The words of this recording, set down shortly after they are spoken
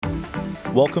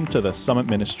Welcome to the Summit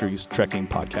Ministries Trekking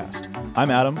Podcast. I'm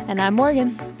Adam. And I'm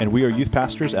Morgan. And we are youth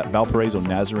pastors at Valparaiso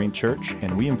Nazarene Church,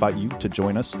 and we invite you to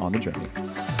join us on the journey.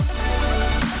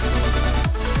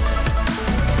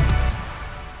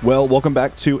 Well, welcome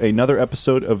back to another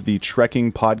episode of the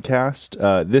Trekking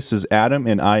Podcast. This is Adam,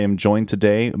 and I am joined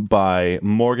today by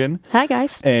Morgan. Hi,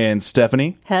 guys. And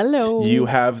Stephanie. Hello. You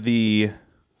have I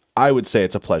would say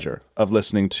it's a pleasure of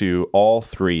listening to all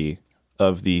three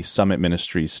of the Summit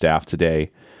Ministries staff today.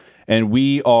 And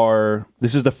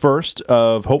this is the first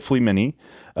of hopefully many,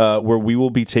 where we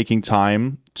will be taking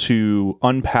time to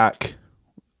unpack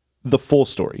the full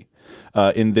story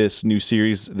in this new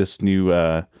series, this new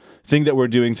thing that we're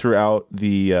doing throughout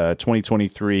the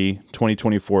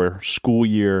 2023-2024 school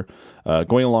year,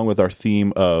 going along with our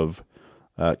theme of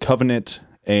covenant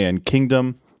and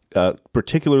kingdom,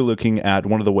 particularly looking at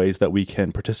one of the ways that we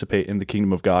can participate in the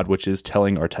kingdom of God, which is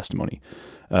telling our testimony,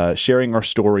 sharing our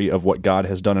story of what God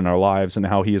has done in our lives and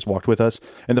how he has walked with us.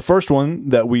 And the first one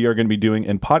that we are going to be doing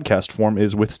in podcast form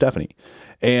is with Stephanie.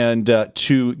 And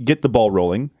to get the ball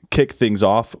rolling, kick things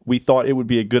off, we thought it would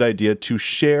be a good idea to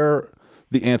share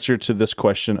the answer to this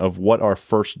question of what our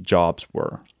first jobs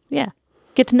were. Yeah.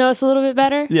 Get to know us a little bit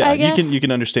better, Yeah, I guess. you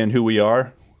can understand who we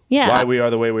are. Yeah. Why we are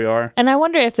the way we are. And I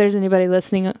wonder if there's anybody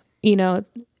listening,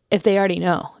 if they already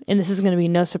know, and this is going to be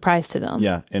no surprise to them.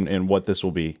 Yeah, and what this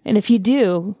will be. And if you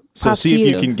do, So props see to if you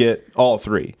you can get all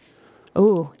three.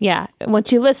 Oh, yeah.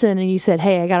 Once you listen and you said,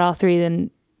 hey, I got all three, then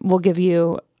we'll give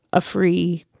you a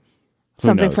free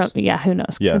something knows? from, who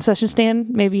knows? Yeah. Concession stand?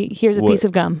 Maybe here's a piece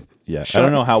of gum. Yeah, Sure. I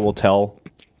don't know how we'll tell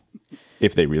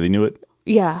if they really knew it,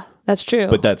 Yeah, that's true.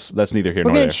 but that's neither here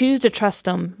We're nor going there. to choose to trust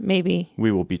them, maybe.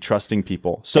 We will be trusting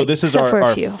people. So this is Except for a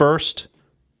our few. first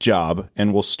job,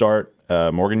 and we'll start.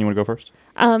 Morgan, you want to go first?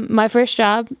 My first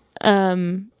job,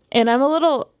 and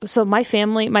so my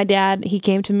family, my dad, he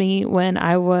came to me when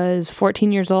I was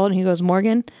 14 years old, and he goes,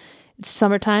 Morgan, it's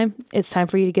summertime. It's time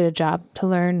for you to get a job to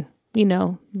learn,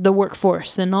 the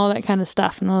workforce and all that kind of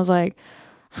stuff. And I was like,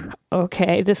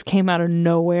 okay, this came out of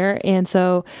nowhere. And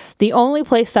so the only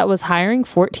place that was hiring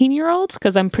 14-year-olds,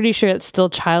 because I'm pretty sure it's still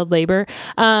child labor,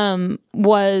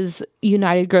 was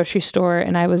United Grocery Store,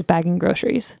 and I was bagging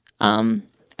groceries. I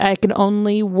could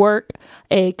only work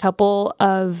a couple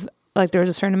of, there was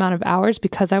a certain amount of hours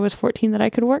because I was 14 that I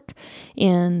could work.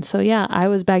 And so, yeah, I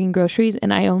was bagging groceries,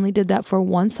 and I only did that for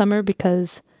one summer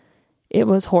because it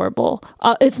was horrible.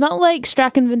 It's not like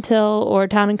Strachan Ventil or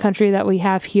Town and Country that we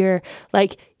have here.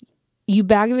 Like, you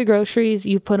bag the groceries,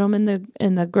 you put them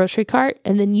in the grocery cart,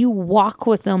 and then you walk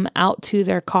with them out to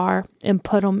their car and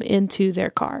put them into their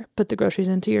car. Put the groceries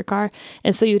into your car.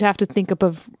 And so you'd have to think up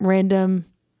of random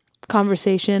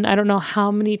conversation. I don't know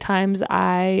how many times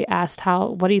I asked,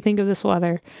 what do you think of this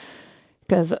weather?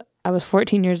 Because I was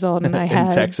 14 years old and I had...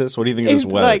 In Texas? What do you think of this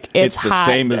weather? It's the hot.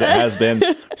 same as it has been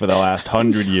for the last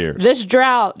 100 years. This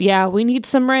drought, yeah, we need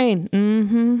some rain.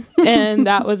 Mm-hmm. And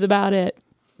that was about it.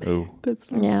 Oh.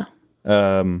 Yeah.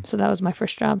 So that was my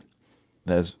first job.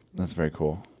 That's very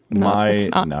cool. No, it's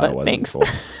not, it but wasn't thanks. cool.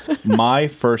 My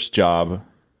first job,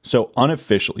 so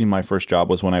unofficially my first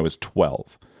job was when I was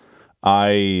 12.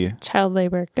 Child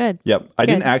labor. Good. Yep. I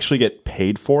Good. didn't actually get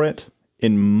paid for it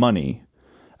in money.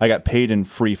 I got paid in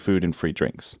free food and free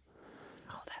drinks.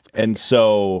 Oh, that's And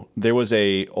so there was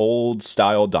a old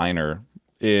style diner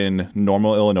in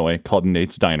Normal, Illinois called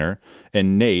Nate's Diner,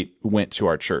 and Nate went to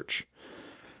our church.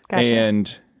 Gotcha.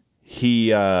 And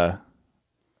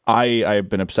I've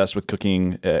been obsessed with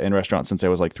cooking in restaurants since I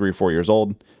was like 3 or 4 years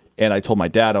old. And I told my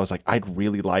dad, I was like, I'd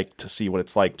really like to see what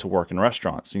it's like to work in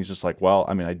restaurants. And he's just like, well,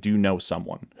 I mean, I do know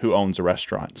someone who owns a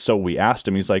restaurant. So we asked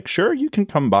him, he's like, sure, you can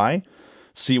come by,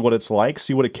 see what it's like,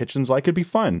 see what a kitchen's like. It'd be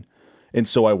fun. And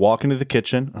so I walk into the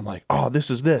kitchen. I'm like, oh, this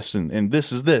is this, and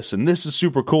this is this, and this is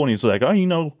super cool. And he's like, oh, you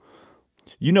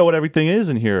know what everything is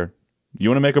in here. You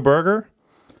want to make a burger?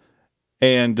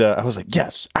 And I was like,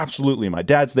 yes, absolutely. My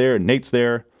dad's there, and Nate's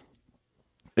there.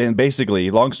 And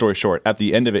basically, long story short, at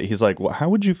the end of it, he's like, well, how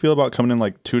would you feel about coming in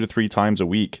like 2 to 3 times a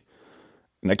week?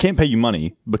 And I can't pay you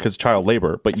money because child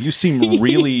labor, but you seem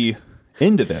really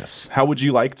into this. How would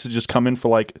you like to just come in for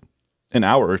like an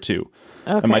hour or two?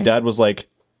 Okay. And my dad was like,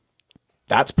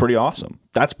 that's pretty awesome.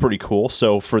 That's pretty cool.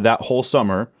 So for that whole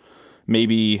summer,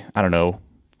 maybe, I don't know,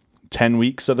 10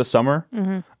 weeks of the summer,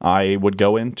 I would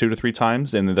go in 2 to 3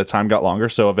 times, and the time got longer.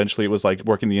 So eventually it was like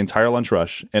working the entire lunch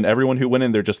rush, and everyone who went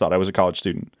in there just thought I was a college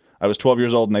student. I was 12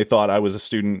 years old, and they thought I was a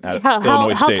student at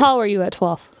Illinois State. How tall were you at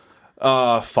 12?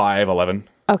 5'11".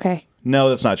 Okay. No,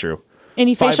 that's not true.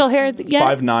 Any facial hair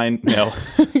yet? 5'9". No,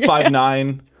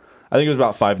 5'9". I think it was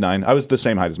about 5'9". I was the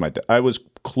same height as my dad. I was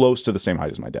close to the same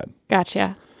height as my dad.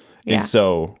 Gotcha. Yeah. And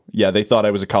so, yeah, they thought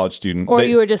I was a college student. Or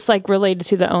you were just like related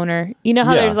to the owner. You know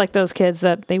how Yeah. there's like those kids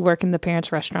that they work in the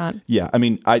parents' restaurant. Yeah, I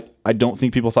mean, I don't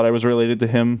think people thought I was related to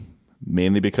him,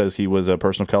 mainly because he was a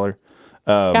person of color.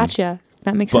 Gotcha.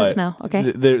 That makes sense now.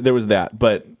 Okay. There was that,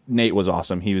 but Nate was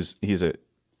awesome. He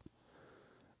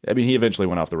eventually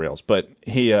went off the rails, but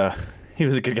he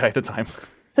was a good guy at the time.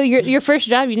 So your first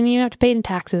job, you didn't even have to pay any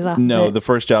taxes off. No, of it. the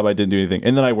first job I didn't do anything,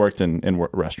 and then I worked in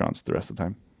restaurants the rest of the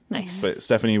time. Nice. But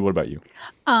Stephanie, what about you?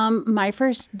 My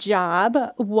first job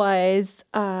was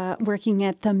working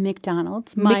at the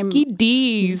McDonald's. Mickey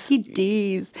D's. Mickey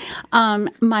D's.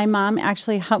 My mom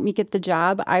actually helped me get the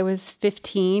job. I was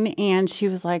 15 and she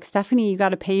was like, Stephanie, you got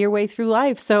to pay your way through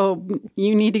life. So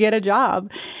you need to get a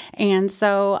job. And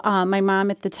so my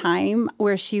mom at the time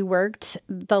where she worked,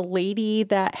 the lady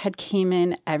that had came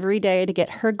in every day to get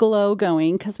her glow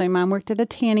going, because my mom worked at a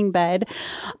tanning bed,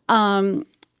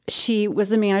 she was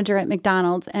the manager at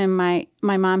McDonald's, and my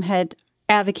mom had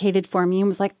advocated for me and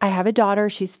was like, I have a daughter.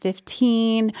 She's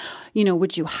 15.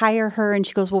 Would you hire her? And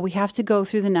she goes, well, we have to go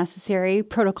through the necessary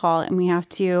protocol and we have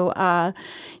to,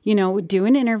 do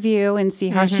an interview and see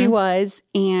how she was.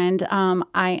 And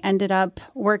I ended up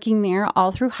working there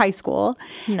all through high school.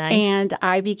 Nice. And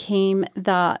I became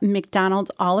the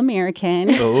McDonald's All-American.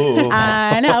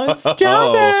 And I was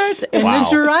Starbird in Wow. the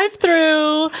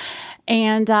drive-thru.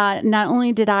 And not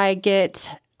only did I get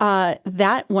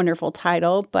that wonderful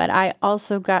title, but I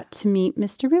also got to meet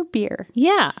Mr. Root Beer.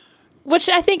 Yeah. Which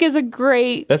I think is a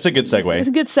great, That's a good segue. it's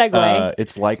a good segue.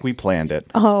 It's like we planned it.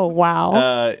 Oh,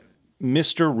 wow.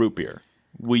 Mr. Root Beer,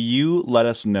 will you let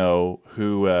us know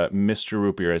who Mr.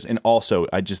 Root Beer is? And also,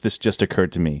 this just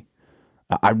occurred to me.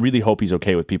 I really hope he's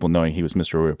okay with people knowing he was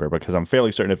Mr. Root Beer, because I'm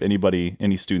fairly certain if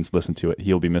any students listen to it,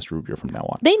 he'll be Mr. Root Beer from now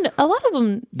on. A lot of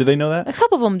them, Do they know that? a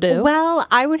couple of them do. Well,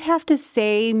 I would have to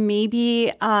say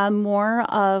maybe more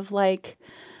of like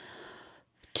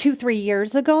 2-3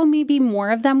 years ago, maybe more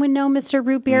of them would know Mr.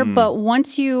 Root Beer. But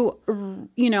once you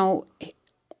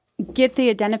get the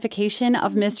identification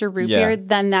of Mr. Root Yeah. Beer,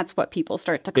 then that's what people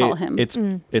start to call him. It's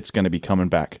going to be coming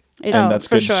back. Oh, And that's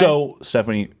for good. sure. So,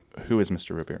 Stephanie, who is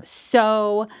Mr. Root Beer?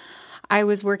 So I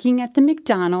was working at the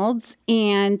McDonald's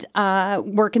and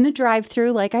working the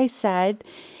drive-thru, like I said.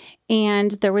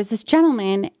 And there was this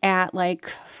gentleman at like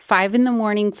 5 in the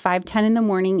morning, 5:10 in the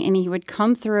morning, and he would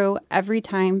come through every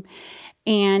time.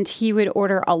 And he would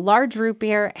order a large root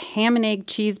beer, ham and egg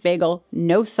cheese bagel,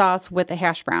 no sauce with a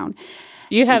hash brown.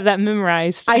 You have that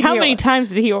memorized. I How do. many times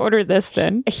did he order this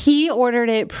then? He ordered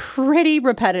it pretty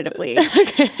repetitively.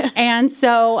 And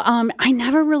so I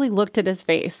never really looked at his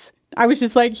face. I was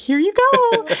just like, here you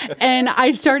go. And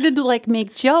I started to like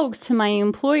make jokes to my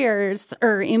employers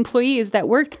or employees that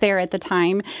worked there at the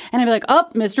time. And I'd be like, oh,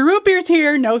 Mr. Root Beer's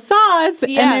here, no sauce.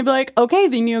 Yeah. And they'd be like, okay,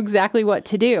 they knew exactly what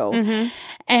to do.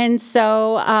 And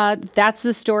so that's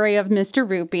the story of Mr.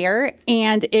 Root Beer.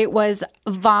 And it was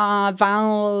Valentine's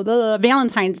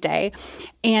Day.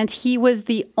 And he was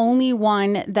the only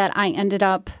one that I ended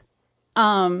up,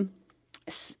 wait,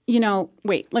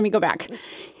 let me go back.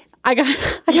 I got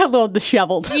a little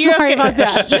disheveled. You're Sorry okay. about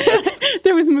that.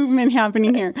 There was movement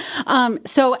happening here.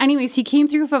 So anyways, he came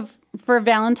through for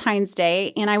Valentine's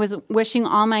Day, and I was wishing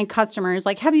all my customers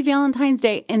like Happy Valentine's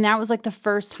Day, and that was like the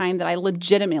first time that I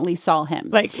legitimately saw him.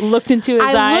 Like looked into his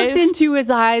eyes? I looked into his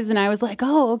eyes, and I was like,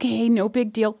 "Oh, okay, no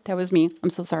big deal." That was me. I'm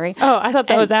so sorry. Oh, I thought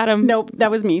that was Adam. Nope,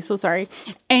 that was me. So sorry.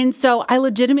 And so I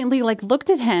legitimately like looked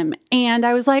at him, and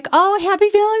I was like, "Oh, Happy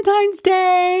Valentine's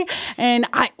Day!" And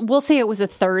I will say it was a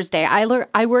Thursday.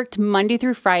 I worked Monday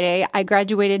through Friday. I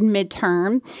graduated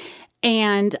midterm.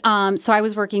 And so I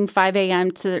was working 5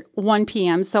 a.m. to 1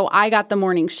 p.m. So I got the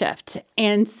morning shift.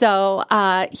 And so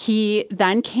he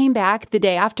then came back the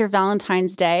day after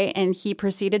Valentine's Day, and he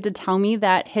proceeded to tell me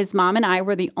that his mom and I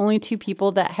were the only two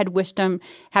people that had wished him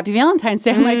Happy Valentine's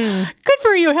Day. I'm like, good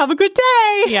for you. Have a good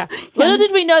day. Yeah. Little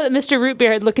did we know that Mr. Root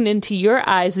Beer had looking into your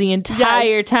eyes the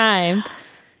entire time.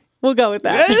 We'll go with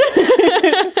that.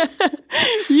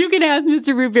 You can ask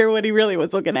Mr. Root Beer what he really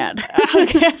was looking at.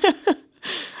 Okay.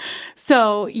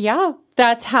 So, yeah,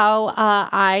 that's how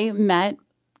I met,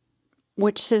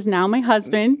 which is now my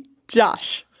husband,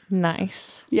 Josh.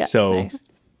 Nice. Yes. So, Nice.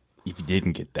 if you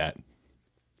didn't get that,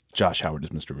 Josh Howard is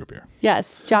Mr. Root Beer.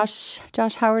 Yes, Josh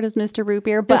Howard is Mr. Root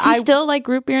Beer. But Does he still like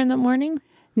root beer in the morning?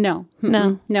 No.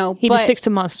 No. No. He but just sticks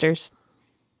to Monsters.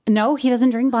 No, he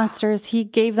doesn't drink Monsters. He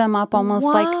gave them up almost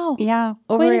Wow.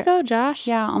 Way to go, Josh.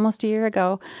 Yeah, almost a year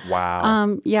ago.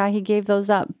 Wow. Yeah, he gave those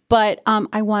up. But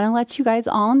I want to let you guys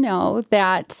all know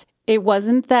that it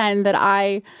wasn't then that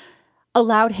I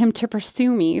allowed him to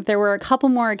pursue me. There were a couple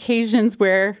more occasions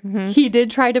where he did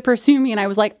try to pursue me, and I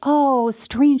was like, oh,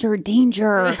 stranger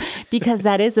danger, because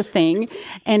that is a thing.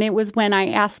 And it was when I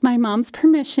asked my mom's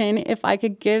permission if I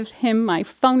could give him my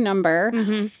phone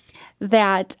number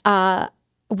that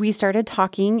we started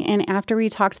talking. And after we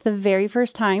talked the very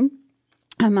first time,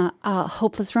 I'm a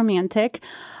hopeless romantic.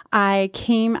 I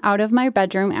came out of my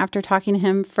bedroom after talking to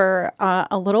him for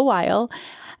a little while.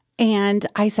 And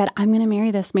I said, I'm going to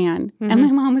marry this man. And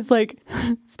my mom was like,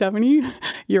 Stephanie,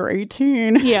 you're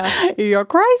 18. Yeah. You're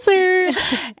crazy.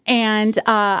 And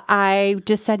I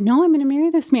just said, no, I'm going to marry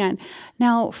this man.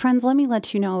 Now, friends, let me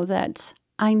let you know that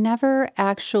I never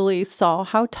actually saw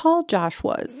how tall Josh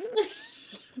was.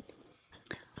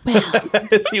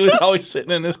 He was always sitting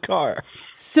in his car.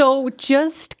 So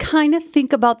just kind of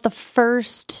think about the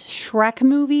first Shrek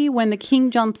movie when the king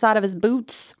jumps out of his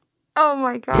boots. Oh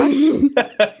my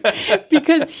gosh.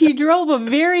 Because he drove a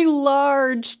very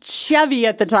large Chevy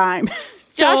at the time.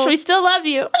 Josh, we still love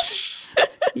you.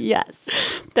 Yes.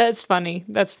 That's funny.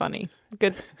 That's funny.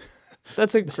 Good.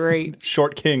 That's a great.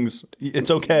 Short kings.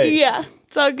 It's okay. Yeah,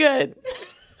 it's all good.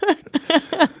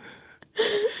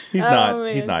 He's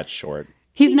man. not short.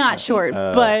 He's not short,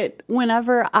 but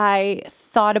whenever I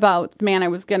thought about the man I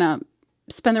was going to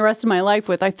spend the rest of my life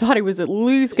with, I thought he was at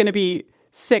least going to be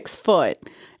 6 foot.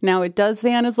 Now, it does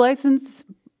say on his license,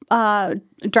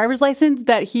 driver's license,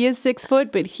 that he is 6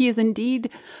 foot, but he is indeed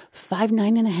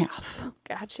 5'9.5".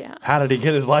 Gotcha. How did he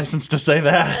get his license to say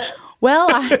that? Well,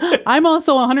 I'm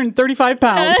also 135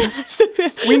 pounds.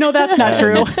 We know that's not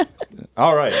true.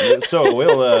 All right. So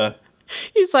we'll...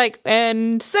 He's like,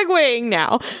 and segueing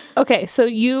now. Okay, so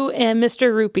you and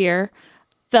Mr. Root Beer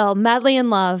fell madly in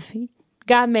love,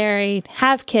 got married,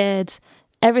 have kids.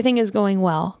 Everything is going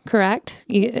well, correct?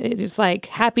 It's like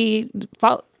happy,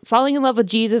 falling in love with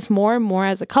Jesus more and more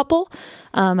as a couple,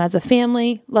 as a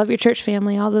family, love your church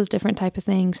family, all those different type of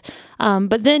things.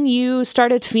 But then you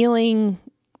started feeling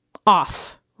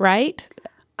off, right?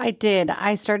 I did.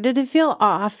 I started to feel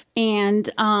off, and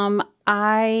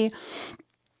I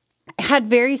had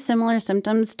very similar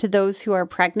symptoms to those who are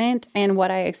pregnant and what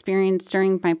I experienced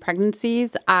during my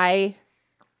pregnancies. I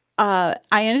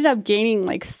ended up gaining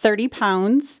like 30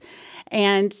 pounds,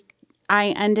 and I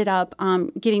ended up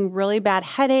getting really bad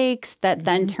headaches that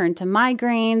then turned to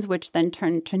migraines, which then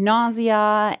turned to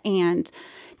nausea and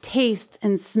tastes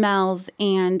and smells.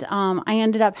 And I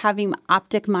ended up having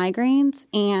optic migraines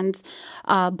and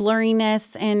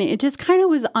blurriness, and it just kind of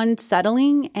was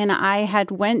unsettling. And I had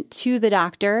went to the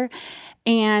doctor,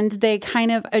 and they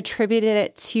kind of attributed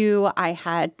it to, I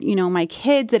had, my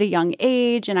kids at a young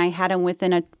age, and I had them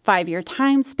within a 5-year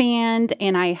time span,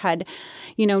 and I had,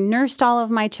 nursed all of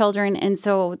my children. And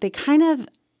so they kind of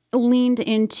leaned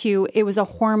into, it was a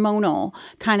hormonal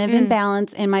kind of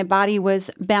imbalance, and my body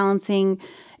was balancing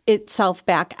itself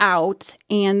back out.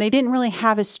 And they didn't really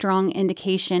have a strong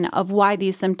indication of why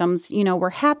these symptoms, were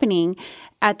happening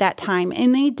at that time.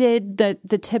 And they did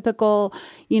the typical,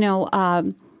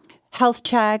 health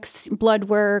checks, blood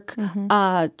work,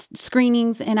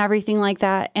 screenings, and everything like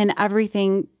that. And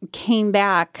everything came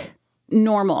back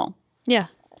normal. Yeah.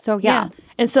 So, yeah.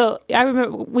 And so I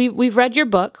remember we've read your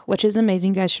book, which is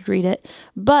amazing. You guys should read it.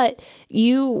 But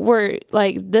you were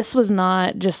like, this was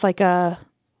not just like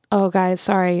oh, guys,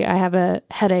 sorry, I have a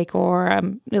headache or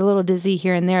I'm a little dizzy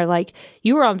here and there. Like,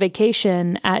 you were on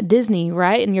vacation at Disney,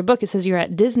 right? In your book, it says you're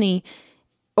at Disney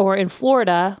or in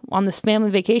Florida on this family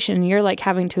vacation, and you're like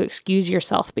having to excuse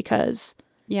yourself because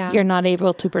you're not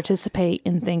able to participate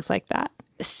in things like that.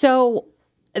 So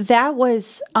that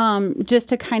was just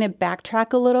to kind of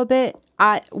backtrack a little bit.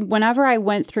 Whenever I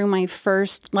went through my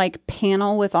first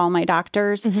panel with all my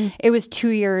doctors, it was 2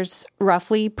 years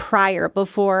roughly prior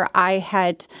before I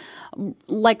had,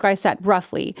 like I said,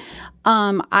 roughly,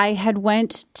 I had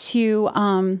went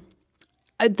to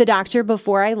the doctor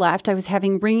before I left. I was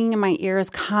having ringing in my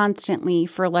ears constantly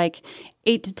for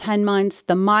 8 to 10 months.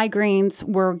 The migraines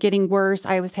were getting worse.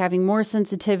 I was having more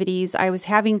sensitivities. I was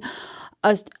having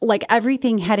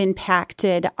everything had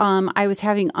impacted. I was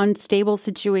having unstable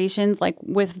situations,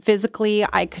 with physically.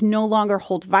 I could no longer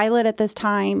hold Violet at this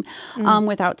time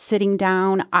without sitting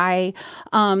down. I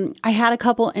had a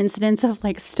couple incidents of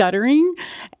stuttering,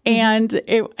 and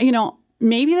it,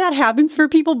 maybe that happens for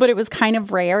people, but it was kind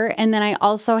of rare. And then I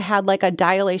also had a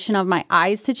dilation of my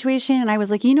eyes situation, and I was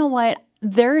like, you know what?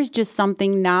 There is just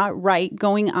something not right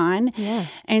going on. Yeah.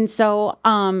 And so,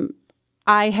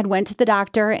 I had went to the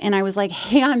doctor, and I was like,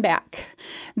 hang on back.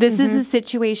 This is a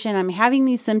situation. I'm having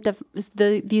these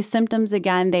symptoms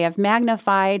again. They have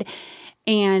magnified.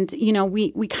 And,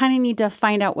 we kind of need to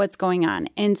find out what's going on.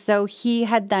 And so he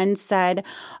had then said,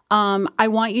 I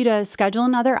want you to schedule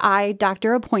another eye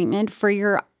doctor appointment for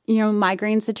your,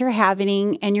 migraines that you're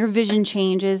having and your vision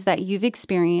changes that you've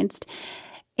experienced.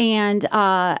 And,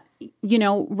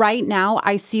 right now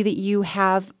I see that you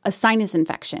have a sinus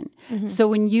infection. So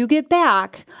when you get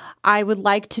back, I would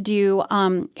like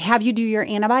to have you do your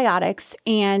antibiotics,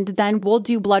 and then we'll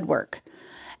do blood work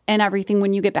and everything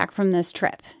when you get back from this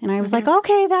trip. And I was like,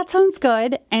 okay, that sounds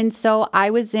good. And so I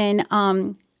was in,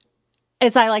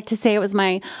 as I like to say, it was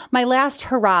my last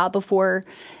hurrah before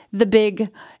the big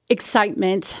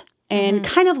excitement and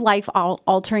kind of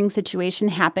life-altering situation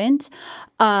happened.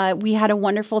 We had a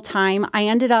wonderful time. I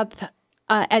ended up,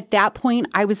 at that point,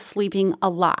 I was sleeping a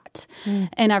lot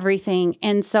and everything.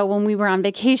 And so when we were on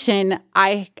vacation,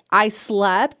 I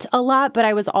slept a lot, but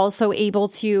I was also able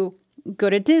to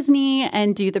go to Disney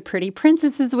and do the Pretty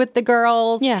Princesses with the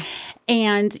girls. Yeah.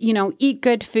 And, eat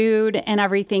good food and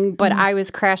everything. But I was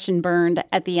crashed and burned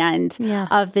at the end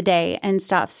of the day and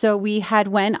stuff. So we had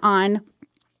went on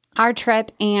our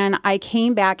trip, and I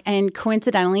came back, and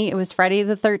coincidentally, it was Friday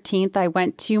the 13th. I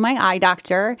went to my eye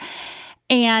doctor,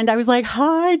 and I was like,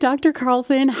 "Hi, Dr.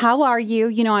 Carlson, how are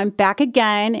you? I'm back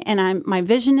again, and my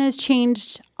vision has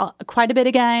changed quite a bit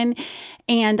again,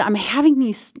 and I'm having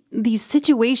these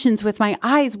situations with my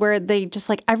eyes where they just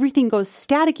like everything goes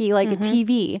staticky like a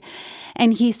TV."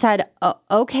 And he said,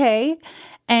 "Okay."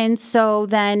 And so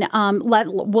then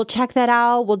we'll check that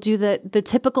out. We'll do the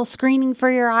typical screening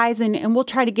for your eyes, and we'll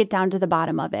try to get down to the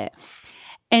bottom of it.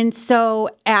 And so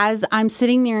as I'm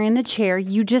sitting there in the chair,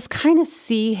 you just kind of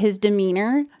see his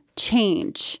demeanor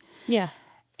change. Yeah.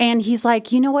 And he's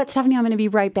like, "You know what, Stephanie, I'm going to be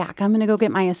right back. I'm going to go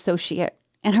get my associate."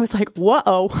 And I was like,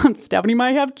 whoa, Stephanie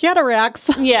might have cataracts.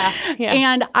 Yeah.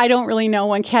 And I don't really know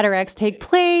when cataracts take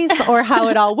place or how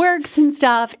it all works and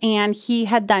stuff. And he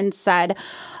had then said,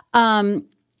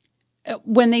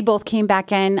 when they both came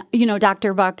back in,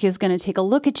 Dr. Buck is going to take a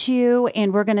look at you,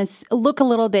 and we're going to look a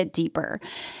little bit deeper.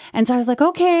 And so I was like,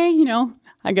 okay,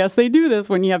 I guess they do this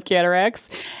when you have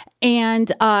cataracts.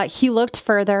 And he looked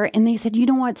further, and they said, "You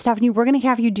know what, Stephanie, we're going to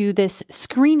have you do this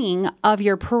screening of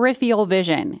your peripheral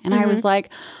vision." And I was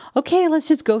like, okay, let's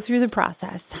just go through the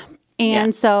process.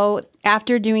 And so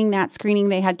after doing that screening,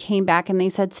 they had came back and they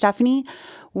said, "Stephanie,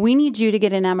 we need you to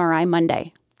get an MRI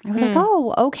Monday." I was like,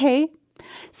 oh, okay.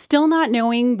 Still not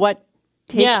knowing what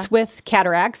takes with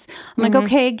cataracts. I'm like,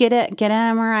 okay, get an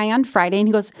MRI on Friday. And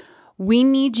he goes, "We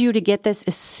need you to get this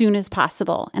as soon as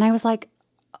possible." And I was like,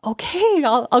 okay,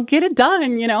 I'll get it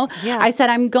done. Yeah. I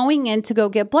said, I'm going in to go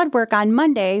get blood work on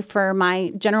Monday for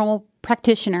my general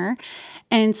practitioner.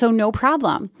 And so no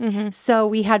problem. So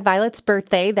we had Violet's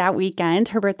birthday that weekend.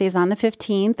 Her birthday's on the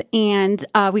 15th. And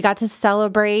we got to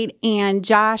celebrate. And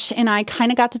Josh and I kind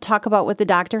of got to talk about what the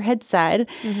doctor had said.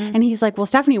 And he's like, "Well,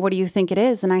 Stephanie, what do you think it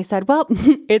is?" And I said, "Well,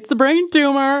 it's a brain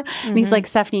tumor." And he's like,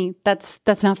 "Stephanie, that's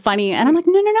not funny." And I'm like,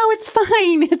 no, it's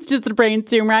fine. It's just a brain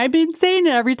tumor. I've been saying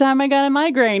it every time I got a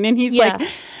migraine. And he's like,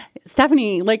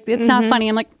 "Stephanie, like, it's not funny."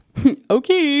 I'm like,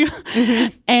 okay.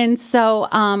 And so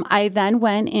I then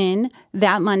went in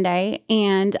that Monday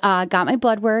and got my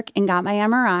blood work and got my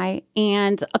MRI.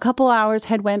 And a couple hours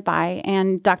had went by,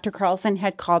 and Dr. Carlson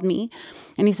had called me,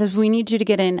 and he says, "We need you to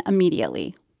get in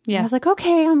immediately." Yeah. I was like,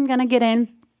 okay, I'm going to get in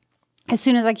as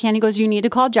soon as I can. He goes, "You need to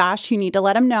call Josh. You need to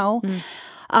let him know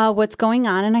what's going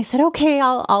on." And I said, okay,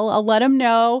 I'll let him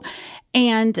know.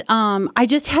 And I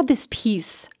just had this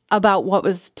peace about what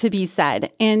was to be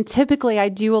said. And typically I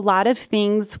do a lot of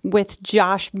things with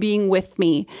Josh being with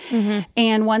me.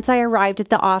 And once I arrived at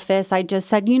the office, I just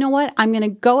said, "You know what? I'm going to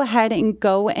go ahead and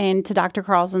go into Dr.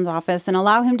 Carlson's office and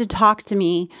allow him to talk to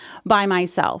me by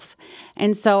myself."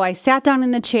 And so I sat down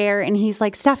in the chair, and he's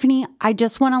like, "Stephanie, I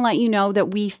just want to let you know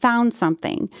that we found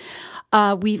something.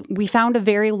 We found a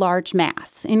very large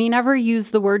mass." And he never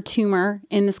used the word tumor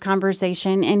in this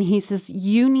conversation. And he says,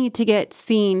 "You need to get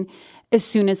seen as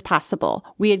soon as possible.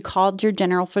 We had called your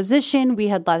general physician. We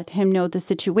had let him know the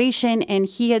situation, and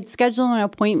he had scheduled an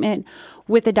appointment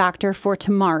with a doctor for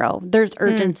tomorrow. There's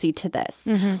urgency to this."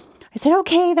 I said,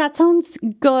 okay, that sounds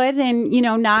good. And,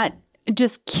 not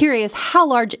just curious, how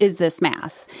large is this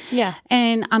mass? Yeah.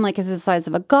 And I'm like, "Is it the size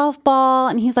of a golf ball?"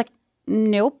 And he's like,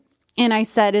 "Nope." And I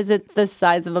said, "Is it the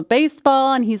size of a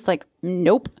baseball?" And he's like,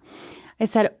 "Nope." I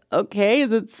said, "Okay,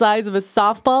 is it the size of a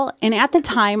softball?" And at the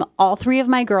time, all three of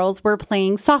my girls were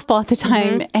playing softball at the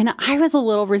time. And I was a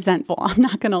little resentful, I'm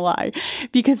not going to lie,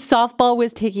 because softball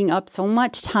was taking up so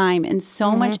much time and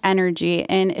so much energy.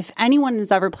 And if anyone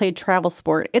has ever played travel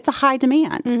sport, it's a high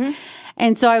demand.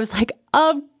 And so I was like,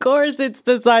 of course it's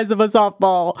the size of a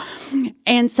softball.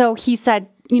 And so he said,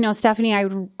 Stephanie, I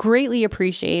would greatly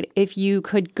appreciate if you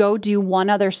could go do one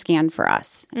other scan for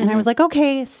us. And I was like,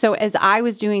 okay. So as I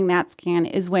was doing that scan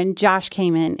is when Josh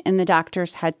came in and the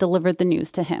doctors had delivered the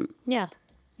news to him. Yeah.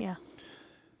 Yeah.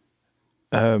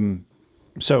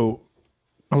 So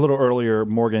a little earlier,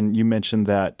 Morgan, you mentioned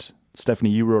that, Stephanie,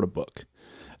 you wrote a book.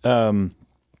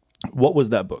 What was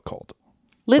that book called?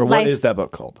 What is that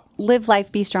book called? Live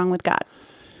Life, Be Strong with God.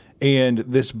 And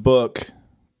this book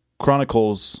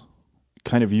chronicles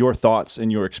kind of your thoughts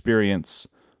and your experience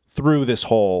through this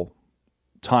whole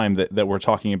time that we're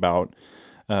talking about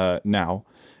now.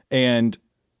 And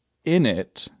in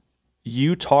it,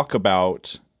 you talk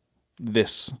about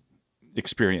this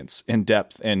experience in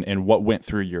depth and what went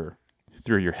through your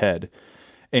head.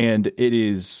 And it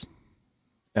is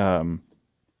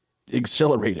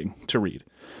exhilarating to read.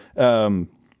 But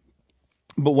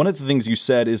one of the things you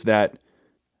said is that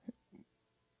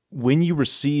when you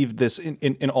received this,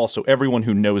 and also everyone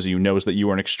who knows you knows that you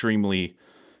are an extremely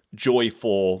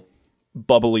joyful,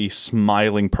 bubbly,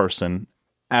 smiling person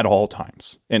at all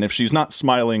times. And if she's not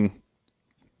smiling,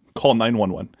 call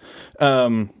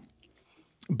 911.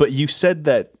 But you said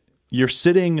that you're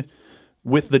sitting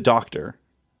with the doctor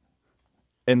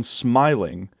and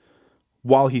smiling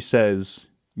while he says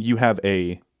you have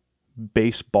a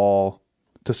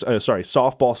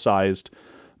softball-sized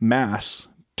mass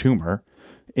tumor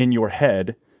in your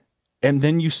head. And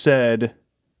then you said,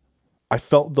 I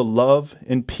felt the love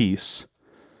and peace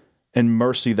and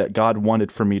mercy that God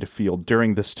wanted for me to feel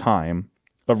during this time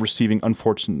of receiving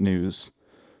unfortunate news.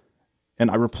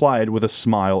 And I replied with a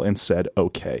smile and said,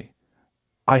 okay,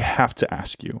 I have to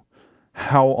ask you,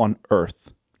 how on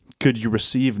earth could you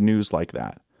receive news like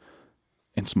that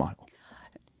and smile?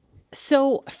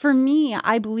 So for me,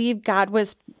 I believe God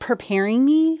was preparing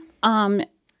me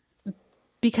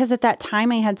because at that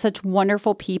time I had such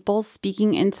wonderful people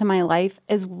speaking into my life,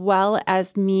 as well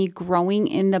as me growing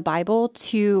in the Bible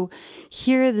to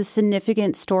hear the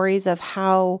significant stories of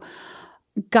how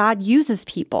God uses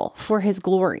people for his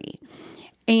glory.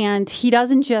 And he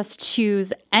doesn't just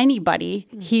choose anybody.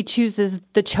 He chooses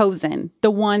the chosen, the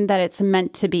one that it's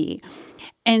meant to be.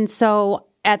 And so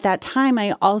at that time,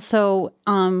 I also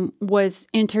was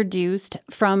introduced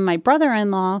from my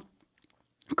brother-in-law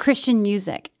Christian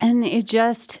music, and it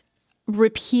just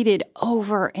repeated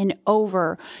over and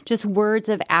over just words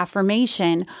of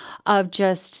affirmation of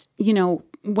just,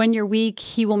 when you're weak,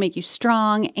 he will make you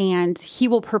strong and he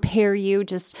will prepare you.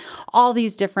 Just all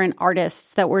these different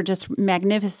artists that were just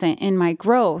magnificent in my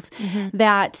growth,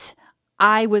 that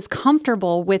I was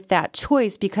comfortable with that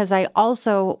choice because I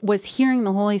also was hearing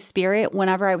the Holy Spirit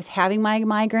whenever I was having my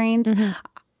migraines.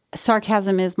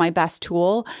 Sarcasm is my best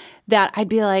tool, that I'd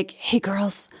be like, hey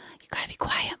girls, you gotta be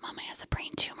quiet. Mama has a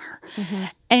brain tumor.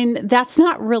 And that's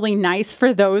not really nice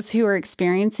for those who are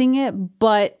experiencing it.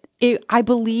 But I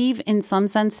believe in some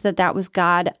sense that was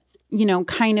God,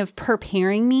 kind of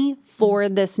preparing me for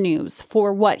this news,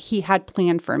 for what he had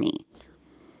planned for me.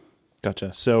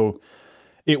 Gotcha. So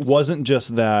it wasn't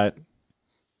just that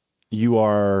you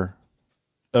are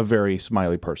a very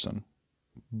smiley person,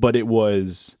 but it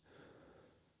was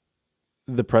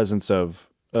the presence of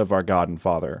our God and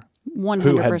Father 100%.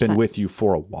 who had been with you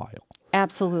for a while.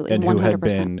 Absolutely. And 100%. who had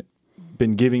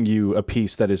been giving you a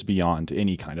peace that is beyond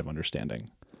any kind of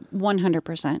understanding.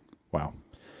 100%. Wow.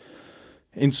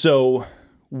 And so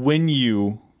when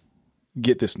you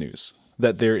get this news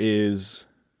that there is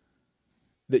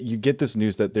a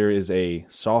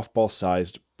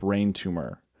softball-sized brain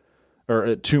tumor or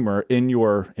a tumor in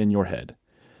your head,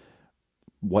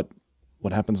 what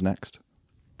happens next?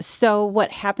 So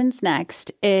what happens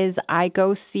next is I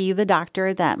go see the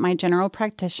doctor that my general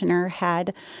practitioner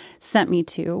had sent me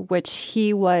to, which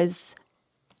he was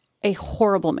a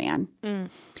horrible man.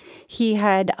 He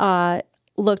had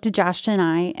looked at Josh and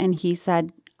I, and he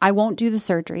said, I won't do the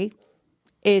surgery.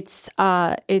 It's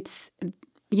the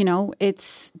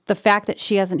fact that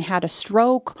she hasn't had a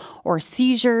stroke or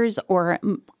seizures or,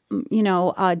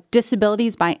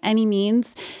 disabilities by any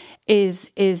means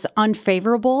is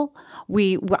unfavorable.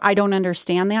 I don't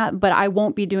understand that, but I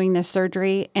won't be doing this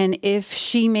surgery. And if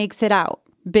she makes it out,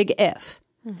 big if,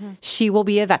 she will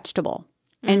be a vegetable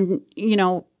and,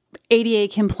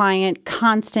 ADA compliant,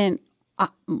 constant,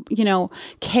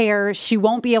 care. She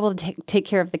won't be able to take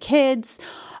care of the kids,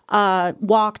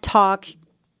 walk, talk,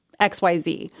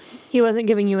 XYZ. He wasn't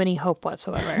giving you any hope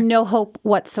whatsoever. No hope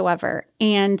whatsoever.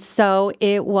 And so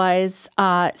it was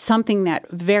something that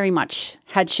very much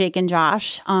had shaken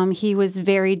Josh. He was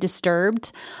very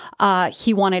disturbed.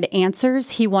 He wanted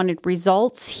answers. He wanted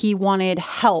results. He wanted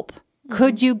help.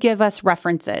 Could you give us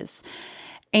references?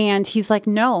 And he's like,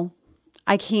 no,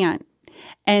 I can't.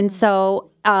 And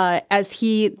so as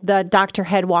the doctor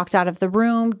had walked out of the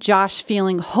room, Josh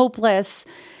feeling hopeless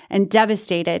and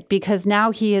devastated because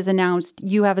now he has announced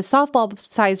you have a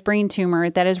softball-sized brain tumor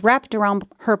that is wrapped around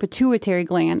her pituitary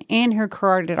gland and her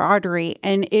carotid artery,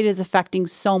 and it is affecting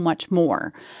so much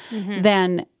more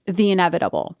than the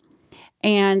inevitable.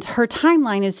 And her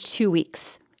timeline is 2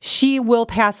 weeks. She will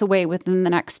pass away within the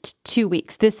next 2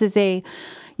 weeks. This is it's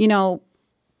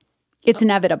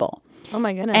inevitable. Oh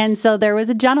my goodness. And so there was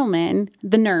a gentleman,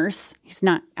 the nurse,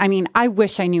 I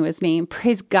wish I knew his name.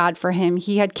 Praise God for him.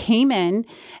 He had came in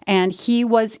and he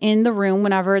was in the room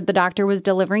whenever the doctor was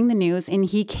delivering the news, and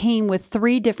he came with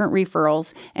 3 different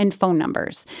referrals and phone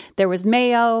numbers. There was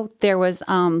Mayo, there was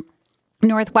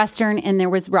Northwestern, and there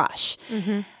was Rush.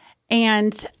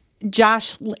 And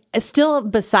Josh, still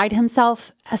beside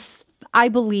himself, I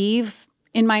believe,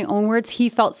 in my own words, he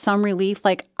felt some relief.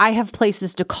 Like, I have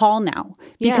places to call now.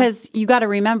 Because you got to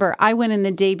remember, I went in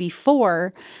the day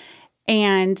before,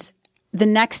 and the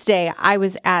next day I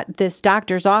was at this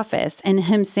doctor's office and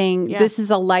him saying, this is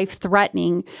a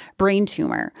life-threatening brain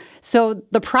tumor. So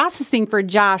the processing for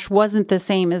Josh wasn't the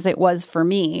same as it was for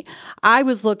me. I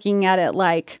was looking at it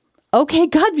like, okay,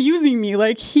 God's using me.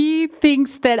 Like, he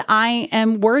thinks that I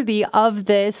am worthy of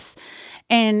this,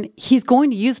 and he's going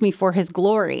to use me for his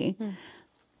glory.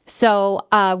 So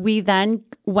we then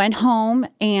went home,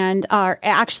 and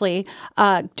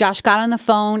Josh got on the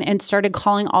phone and started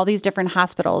calling all these different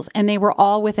hospitals, and they were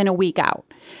all within a week out.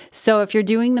 So if you're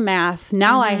doing the math,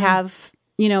 now I have,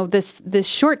 this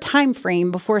short time frame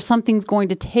before something's going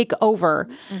to take over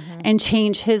and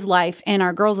change his life and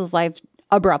our girls' life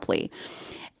abruptly.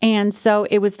 And so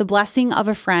it was the blessing of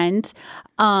a friend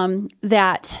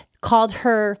that called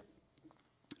her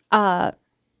oncologist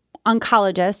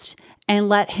and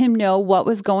let him know what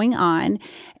was going on.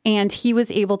 And he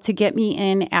was able to get me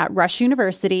in at Rush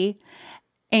University.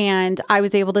 And I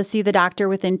was able to see the doctor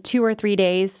within 2 or 3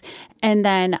 days. And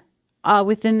then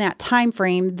within that time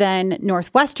frame, then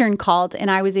Northwestern called, and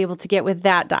I was able to get with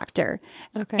that doctor.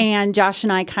 Okay. And Josh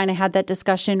and I kind of had that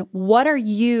discussion. What are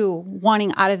you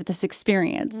wanting out of this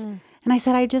experience? And I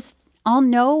said, I'll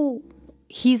know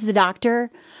he's the doctor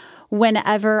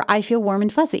whenever I feel warm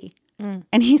and fuzzy.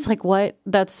 And he's like, what?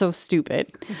 That's so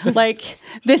stupid. Like,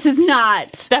 this is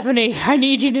not. Stephanie, I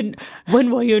need you to,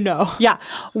 when will you know? Yeah.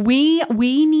 We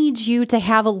need you to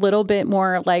have a little bit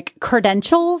more like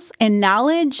credentials and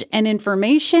knowledge and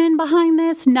information behind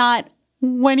this, not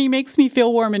when he makes me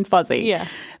feel warm and fuzzy. Yeah.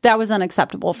 That was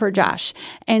unacceptable for Josh.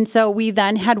 And so we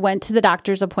then went to the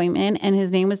doctor's appointment, and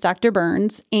his name was Dr.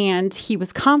 Burns, and he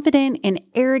was confident and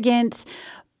arrogant,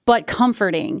 but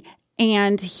comforting.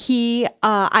 And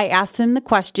I asked him the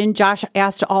question. Josh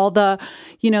asked all the,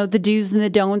 the do's and the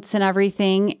don'ts and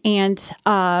everything. And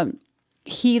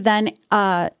he then,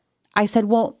 I said,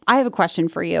 well, I have a question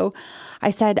for you.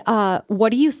 I said, what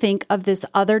do you think of this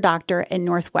other doctor at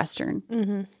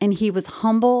Northwestern? And he was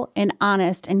humble and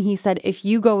honest. And he said, if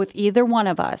you go with either one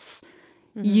of us,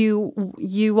 you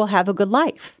will have a good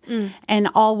life and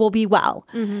all will be well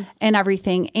and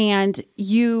everything. And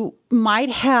you might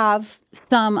have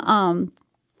some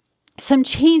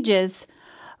changes,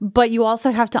 but you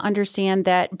also have to understand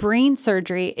that brain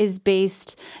surgery is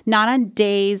based not on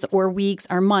days or weeks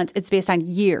or months. It's based on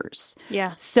years.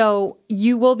 Yeah. So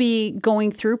you will be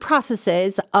going through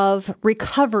processes of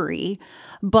recovery,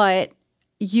 but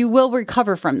you will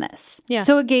recover from this. Yeah.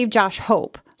 So it gave Josh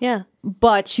hope. Yeah.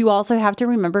 But you also have to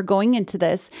remember going into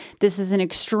this is an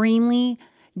extremely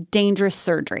dangerous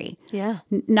surgery. Yeah.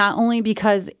 Not only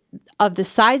because of the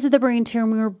size of the brain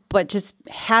tumor, but just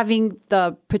having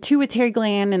the pituitary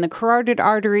gland and the carotid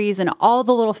arteries and all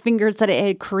the little fingers that it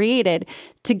had created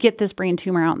to get this brain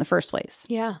tumor out in the first place.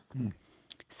 Yeah.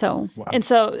 So, wow. And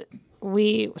so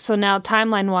now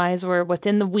timeline wise, we're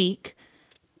within the week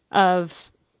of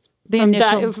the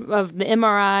initial of the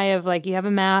MRI of like you have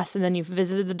a mass and then you've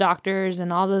visited the doctors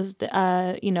and all those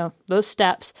those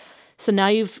steps. So now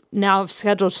you've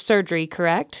scheduled surgery,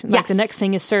 correct? Like yes. The next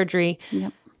thing is surgery.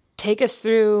 Yep. Take us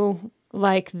through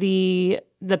like the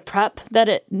prep that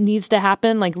it needs to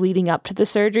happen, like leading up to the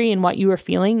surgery and what you were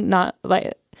feeling, not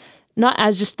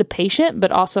as just the patient,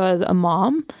 but also as a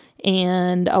mom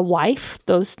and a wife,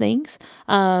 those things,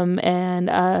 and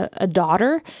a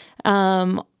daughter.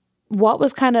 What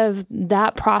was kind of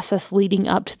that process leading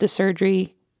up to the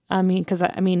surgery? Because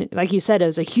like you said, it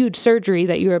was a huge surgery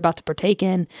that you were about to partake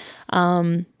in.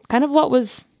 Kind of what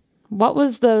was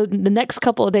the next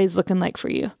couple of days looking like for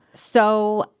you?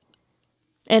 So,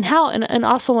 and how, and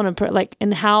also want to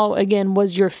and how again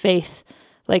was your faith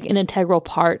like an integral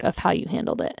part of how you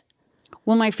handled it?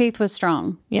 Well, my faith was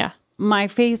strong. Yeah, my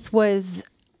faith was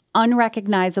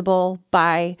unrecognizable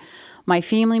by my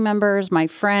family members, my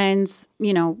friends,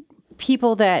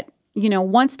 people that,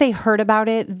 once they heard about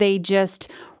it, they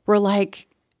just were like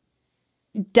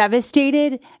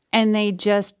devastated, and they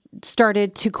just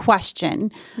started to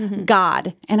question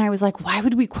God. And I was like, why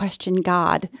would we question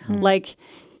God? Like,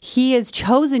 he has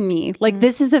chosen me. Like,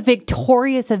 this is a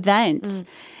victorious event.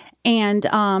 And,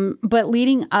 but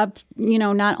leading up,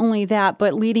 not only that,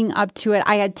 but leading up to it,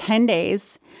 I had 10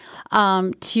 days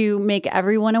to make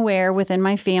everyone aware within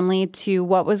my family to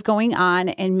what was going on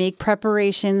and make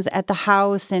preparations at the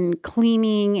house and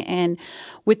cleaning and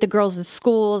with the girls' at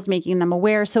schools, making them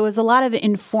aware. So it was a lot of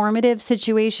informative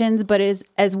situations, but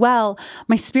as well,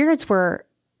 my spirits were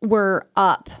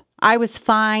up. I was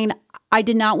fine. I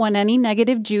did not want any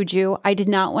negative juju. I did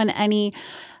not want any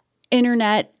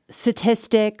internet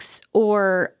statistics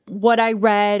or what I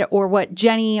read or what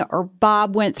Jenny or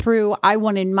Bob went through. I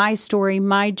wanted my story,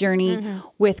 my journey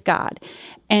with God.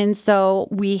 And so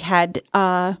we had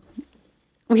to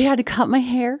cut my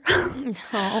hair.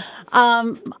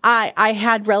 I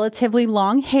had relatively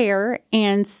long hair.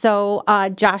 And so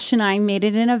Josh and I made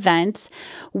it an event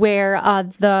where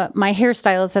my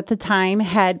hairstylist at the time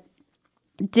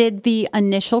did the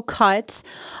initial cut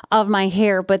of my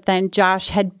hair, but then Josh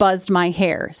had buzzed my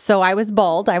hair. So I was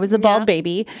bald. I was a bald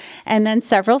baby. And then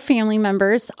several family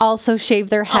members also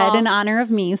shaved their head in honor of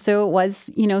me. So it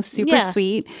was, super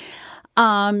sweet.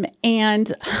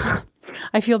 And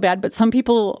I feel bad, but some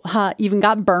people even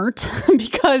got burnt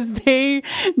because they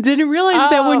didn't realize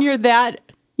that when you're that,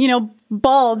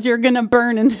 bald, you're going to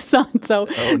burn in the sun. So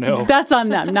that's on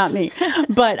them, not me.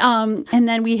 But, and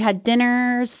then we had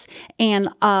dinners, and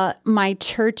my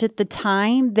church at the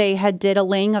time, they did a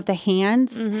laying of the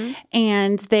hands,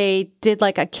 and they did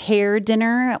like a care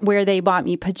dinner where they bought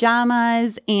me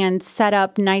pajamas and set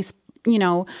up nice,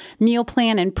 meal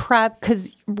plan and prep.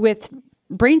 'Cause with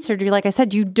brain surgery, like I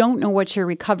said, you don't know what your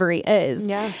recovery is.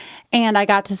 Yeah. And I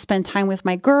got to spend time with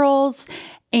my girls.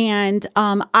 And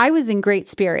I was in great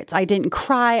spirits. I didn't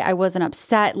cry. I wasn't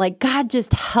upset. Like, God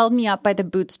just held me up by the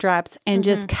bootstraps and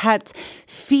just kept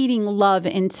feeding love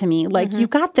into me. Like, you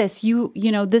got this. You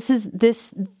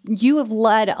have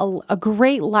led a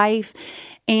great life,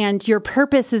 and your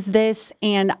purpose is this.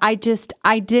 And I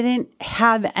didn't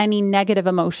have any negative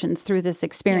emotions through this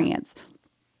experience. Yeah.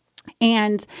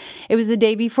 And it was the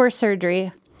day before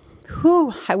surgery.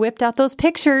 I whipped out those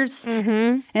pictures,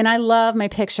 and I love my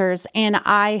pictures. And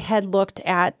I had looked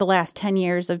at the last 10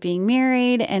 years of being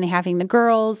married and having the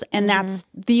girls, and that's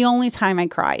the only time I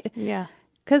cried. Yeah.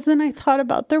 Because then I thought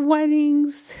about their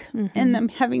weddings and them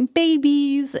having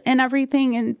babies and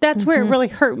everything, and that's where it really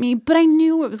hurt me. But I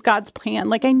knew it was God's plan.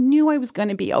 Like, I knew I was going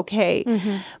to be okay,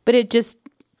 but it just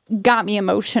got me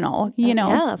emotional,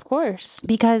 Yeah, of course.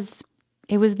 Because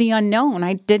it was the unknown.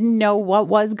 I didn't know what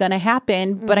was going to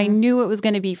happen, but I knew it was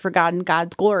going to be for God and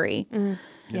God's glory.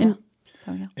 Yeah.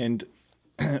 And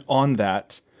on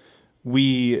that,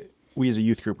 we as a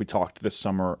youth group, we talked this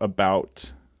summer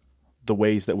about the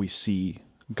ways that we see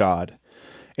God.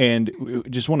 And we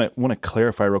just want to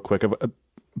clarify real quick,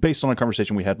 based on a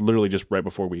conversation we had literally just right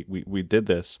before we did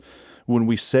this. When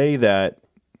we say that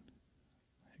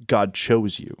God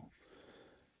chose you,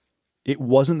 it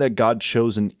wasn't that God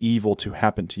chose an evil to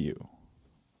happen to you,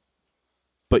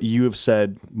 but you have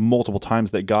said multiple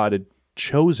times that God had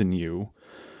chosen you,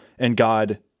 and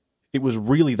it was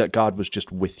really that God was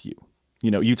just with you.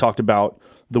 You talked about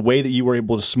the way that you were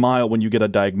able to smile when you get a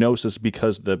diagnosis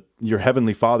because your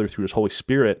Heavenly Father, through His Holy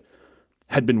Spirit,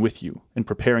 had been with you and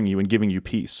preparing you and giving you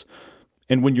peace.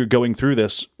 And when you're going through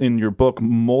this in your book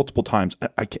multiple times,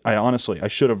 I honestly, I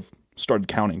should have started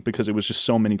counting because it was just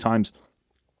so many times.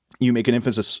 You make an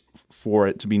emphasis for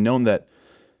it to be known that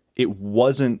it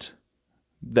wasn't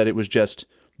that it was just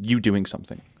you doing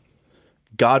something.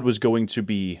 God was going to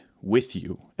be with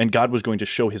you, and God was going to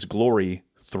show His glory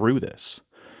through this.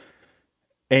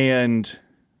 And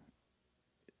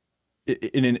I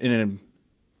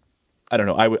don't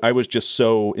know, I was just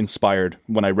so inspired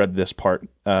when I read this part,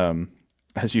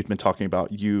 as you've been talking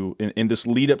about, you in this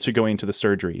lead up to going into the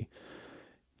surgery.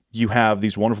 You have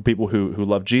these wonderful people who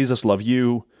love Jesus, love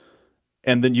you.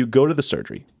 And then you go to the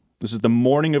surgery. This is the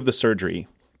morning of the surgery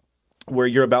where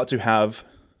you're about to have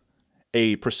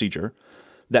a procedure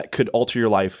that could alter your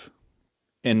life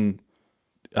in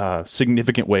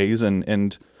significant ways.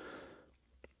 And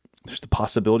there's the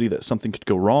possibility that something could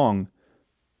go wrong.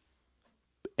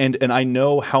 And I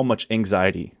know how much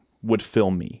anxiety would fill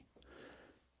me.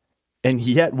 And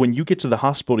yet when you get to the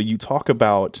hospital, you talk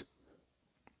about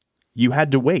you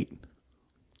had to wait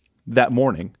that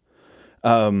morning.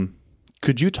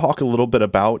 Could you talk a little bit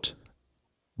about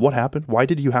What happened? Why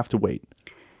did you have to wait?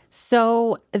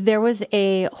 So there was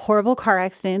a horrible car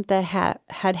accident that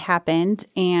had happened,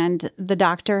 and the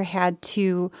doctor had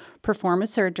to perform a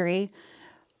surgery.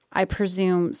 I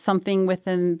presume something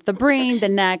within the brain, the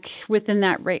neck, within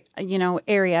that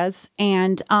areas,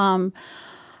 and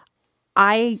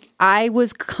I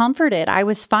was comforted. I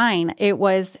was fine. It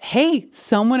was, hey,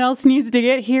 someone else needs to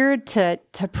get here to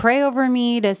pray over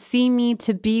me, to see me,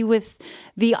 to be with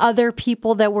the other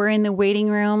people that were in the waiting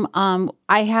room.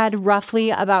 I had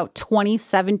roughly about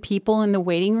 27 people in the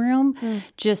waiting room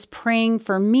just praying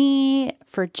for me,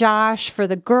 for Josh, for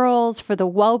the girls, for the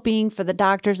well-being, for the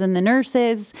doctors and the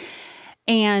nurses.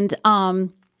 And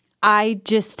I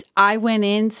went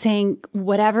in saying,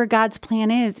 whatever God's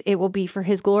plan is, it will be for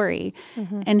his glory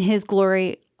and his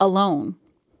glory alone.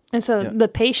 And so the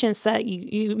patience that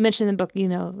you mentioned in the book,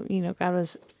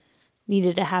 God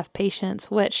needed to have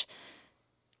patience, which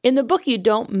in the book, you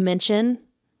don't mention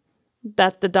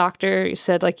that the doctor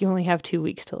said, like, you only have 2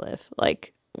 weeks to live,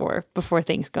 like, or before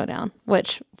things go down,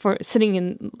 which for sitting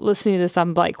and listening to this,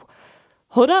 I'm like,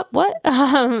 hold up, what?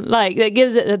 Like, that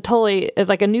gives it it's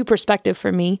like a new perspective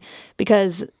for me,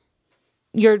 because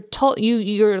you're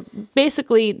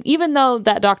basically, even though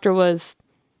that doctor was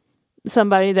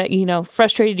somebody that,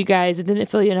 frustrated you guys and didn't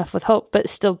fill you enough with hope, but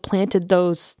still planted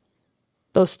those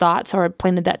thoughts, or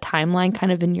planted that timeline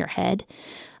kind of in your head.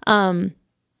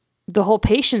 The whole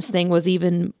patience thing was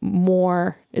even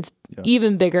more, it's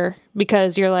even bigger,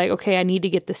 because you're like, okay, I need to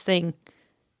get this thing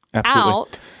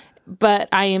out. But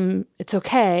it's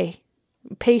okay.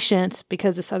 Patience,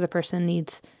 because this other person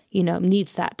needs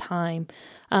that time.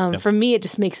 For me, it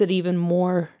just makes it even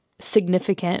more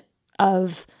significant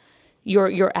of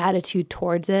your attitude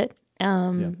towards it,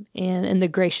 and the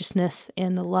graciousness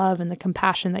and the love and the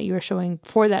compassion that you were showing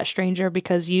for that stranger,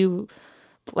 because you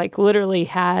like literally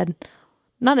had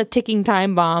not a ticking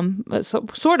time bomb, but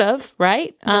sort of,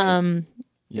 right? And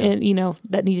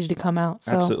that needed to come out.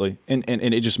 So. Absolutely. And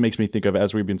it just makes me think of,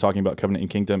 as we've been talking about Covenant and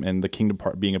Kingdom, and the kingdom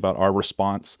part being about our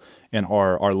response and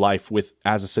our life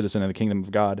as a citizen of the kingdom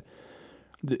of God,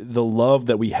 the love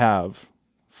that we have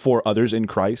for others in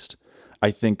Christ, I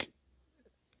think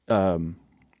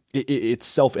it's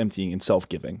self-emptying and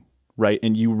self-giving, right?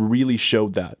 And you really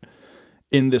showed that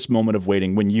in this moment of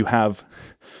waiting, when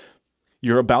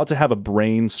you're about to have a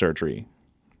brain surgery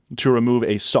to remove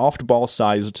a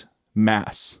softball-sized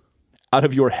mass out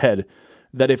of your head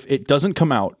that, if it doesn't come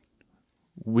out,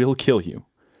 will kill you.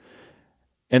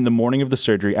 And the morning of the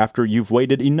surgery, after you've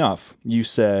waited enough, you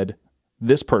said,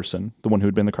 this person, the one who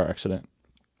had been in the car accident,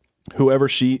 whoever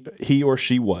he or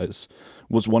she was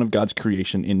one of God's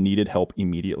creation and needed help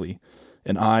immediately.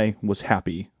 And I was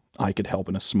happy I could help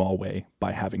in a small way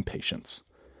by having patience.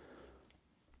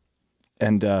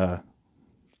 And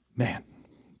man,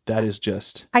 that is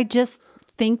just... I just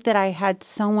think that I had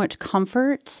so much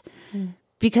comfort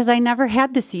because I never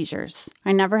had the seizures.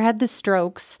 I never had the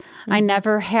strokes. I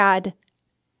never had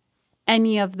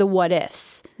any of the what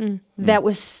ifs that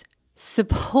was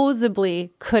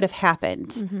supposedly could have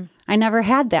happened. I never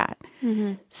had that.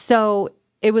 So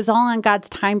it was all on God's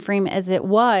time frame as it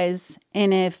was.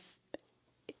 And if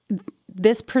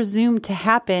this presumed to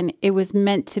happen, it was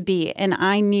meant to be. And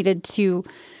I needed to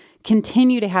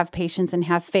continue to have patience and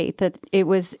have faith that it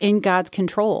was in God's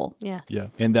control. Yeah.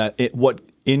 And that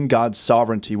in God's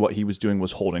sovereignty, what he was doing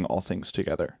was holding all things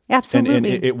together. Absolutely.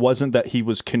 And it wasn't that he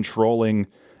was controlling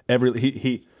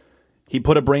he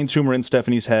put a brain tumor in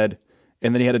Stephanie's head,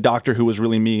 and then he had a doctor who was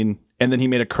really mean, and then he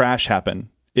made a crash happen.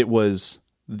 It was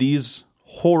these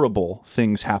horrible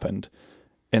things happened,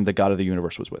 and the God of the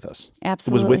universe was with us.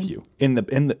 Absolutely. It was with you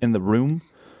in the room.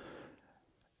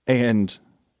 And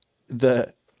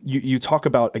you talk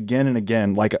about again and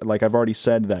again, like I've already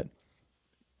said, that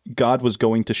God was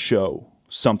going to show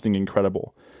something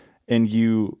incredible. And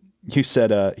you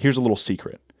said, here's a little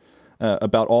secret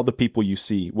about all the people you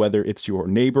see, whether it's your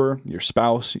neighbor, your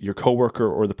spouse, your coworker,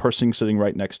 or the person sitting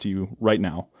right next to you right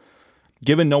now.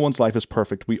 Given no one's life is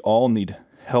perfect, we all need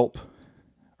help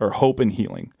or hope and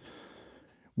healing.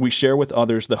 We share with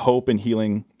others the hope and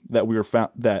healing that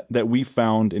we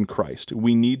found in Christ.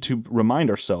 We need to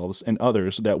remind ourselves and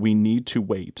others that we need to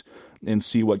wait and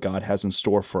see what God has in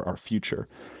store for our future.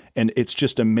 And it's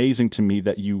just amazing to me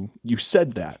that you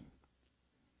said that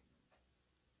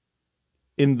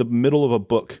in the middle of a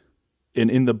book,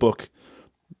 and in the book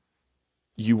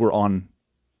you were on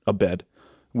a bed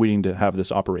waiting to have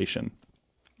this operation.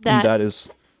 And that is...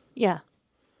 Yeah.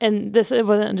 And it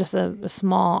wasn't just a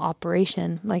small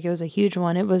operation, like it was a huge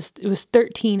one. It was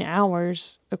 13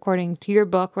 hours, according to your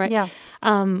book, right? Yeah.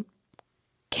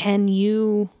 Can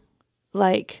you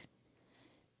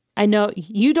I know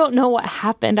you don't know what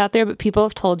happened out there, but people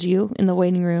have told you in the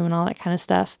waiting room and all that kind of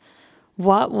stuff.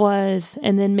 What was,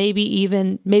 and then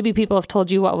maybe people have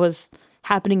told you what was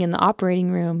happening in the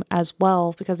operating room as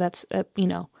well, because that's,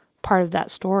 part of that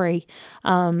story.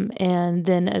 And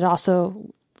then it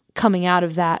also coming out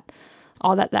of that,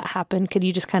 all that happened. Could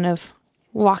you just kind of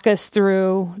walk us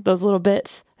through those little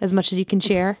bits as much as you can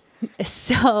share?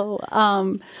 So,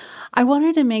 I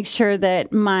wanted to make sure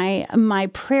that my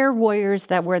prayer warriors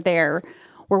that were there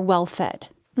were well fed.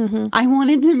 Mm-hmm. I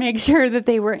wanted to make sure that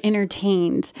they were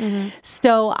entertained. Mm-hmm.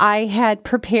 So I had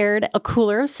prepared a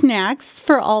cooler of snacks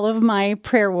for all of my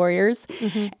prayer warriors,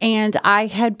 mm-hmm. and I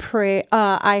had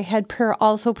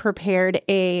also prepared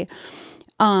a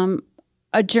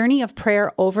journey of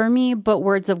prayer over me, but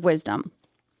words of wisdom.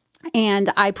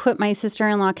 And I put my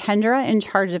sister-in-law Kendra in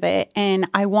charge of it, and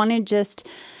I wanted just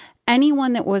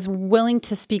anyone that was willing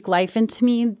to speak life into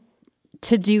me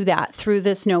to do that through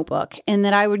this notebook, and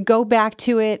that I would go back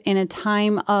to it in a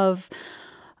time of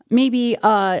maybe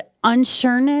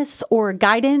unsureness or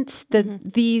guidance, that mm-hmm.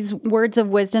 these words of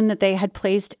wisdom that they had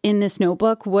placed in this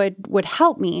notebook would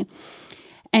help me.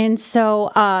 And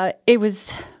so it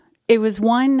was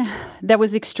one that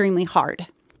was extremely hard.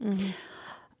 Mm-hmm.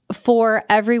 For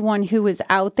everyone who was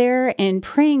out there and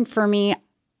praying for me,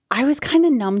 I was kind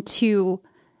of numb to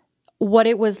what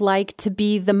it was like to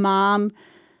be the mom,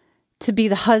 to be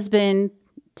the husband,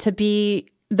 to be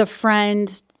the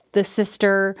friend, the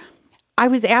sister. I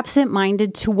was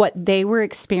absent-minded to what they were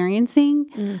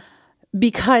experiencing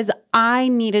because I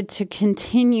needed to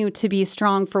continue to be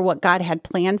strong for what God had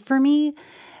planned for me,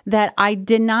 that I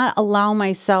did not allow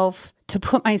myself to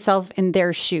put myself in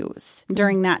their shoes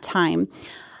during that time.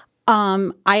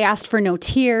 I asked for no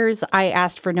tears. I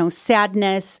asked for no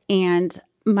sadness. And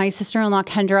my sister-in-law,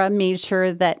 Kendra, made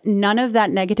sure that none of that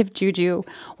negative juju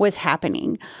was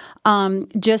happening.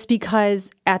 Just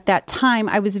because at that time,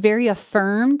 I was very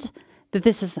affirmed that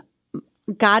this is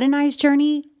God and I's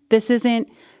journey. This isn't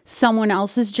someone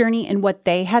else's journey and what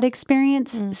they had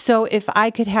experienced. So if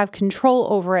I could have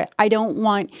control over it, I don't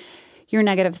want your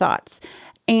negative thoughts.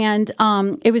 And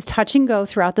it was touch and go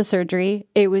throughout the surgery.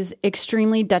 It was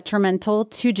extremely detrimental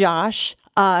to Josh.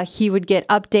 He would get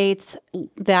updates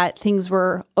that things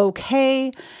were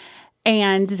okay.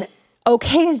 And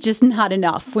okay is just not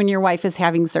enough when your wife is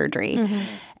having surgery. Mm-hmm.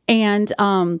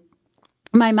 And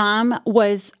my mom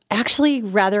was actually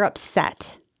rather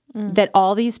upset that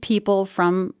all these people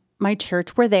from my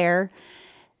church were there.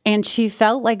 And she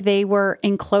felt like they were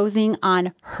enclosing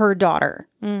on her daughter.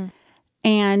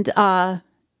 And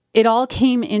it all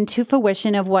came into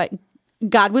fruition of what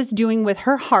God was doing with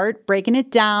her heart, breaking it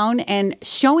down and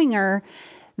showing her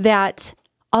that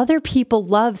other people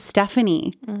love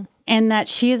Stephanie and that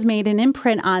she has made an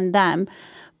imprint on them.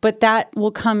 But that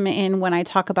will come in when I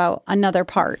talk about another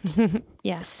part.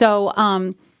 Yeah. So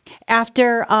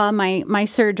after my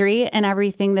surgery and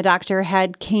everything, the doctor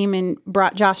had came and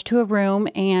brought Josh to a room,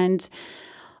 and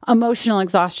emotional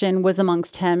exhaustion was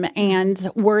amongst him, and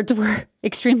words were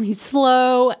extremely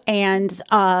slow, and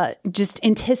just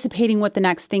anticipating what the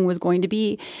next thing was going to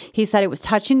be. He said it was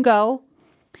touch and go.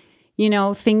 You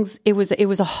know, things. It was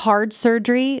a hard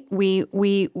surgery.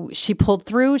 She pulled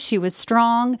through. She was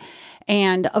strong,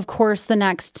 and of course, the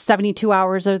next 72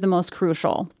 hours are the most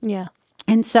crucial. Yeah.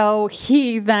 And so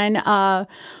he then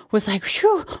was like,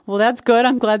 "Phew, well, that's good.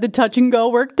 I'm glad the touch and go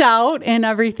worked out and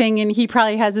everything." And he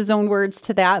probably has his own words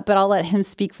to that, but I'll let him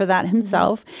speak for that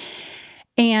himself.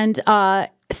 And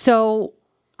so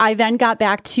I then got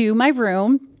back to my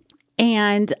room,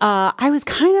 and I was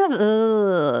kind of,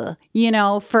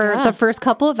 for the first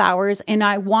couple of hours. And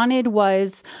I wanted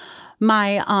was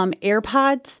my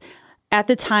AirPods at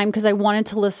the time, because I wanted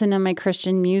to listen to my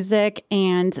Christian music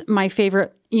and my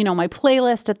favorite, my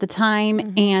playlist at the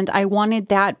time. And I wanted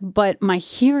that, but my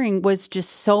hearing was just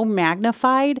so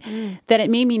magnified that it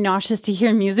made me nauseous to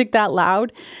hear music that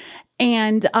loud.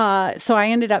 And so I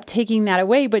ended up taking that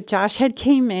away. But Josh had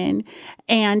came in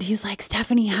and he's like,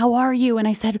 "Stephanie, how are you?" And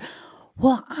I said,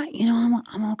 "Well,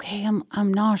 I'm okay.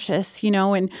 I'm nauseous,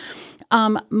 and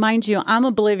mind you, I'm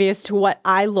oblivious to what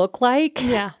I look like."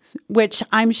 Yeah. Which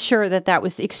I'm sure that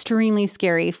was extremely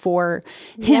scary for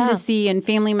him to see and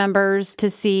family members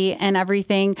to see and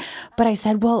everything. But I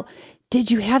said, "Well, did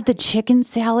you have the chicken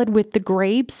salad with the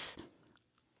grapes?"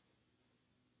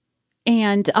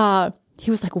 And he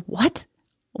was like, "What?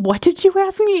 What did you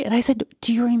ask me?" And I said,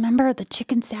 "Do you remember the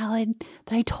chicken salad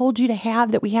that I told you to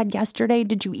have that we had yesterday?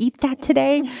 Did you eat that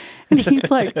today?" And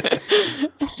he's like,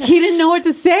 he didn't know what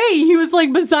to say. He was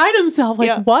like beside himself,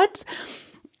 like, "What?"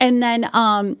 And then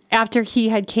after he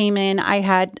had came in, I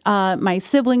had my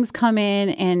siblings come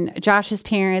in, and Josh's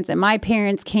parents and my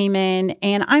parents came in.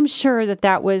 And I'm sure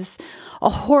that was a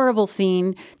horrible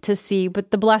scene to see, but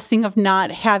the blessing of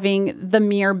not having the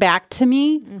mirror back to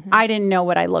me, I didn't know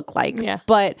what I looked like. Yeah.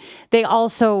 But they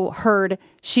also heard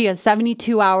she has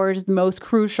 72 hours, most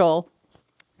crucial.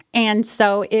 And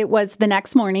so it was the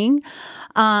next morning,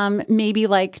 maybe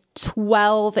like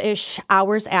 12-ish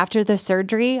hours after the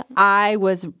surgery, I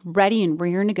was ready and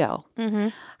rearing to go.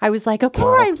 I was like,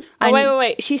 okay,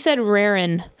 Wait. She said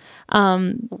raring.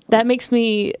 That makes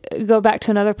me go back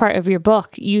to another part of your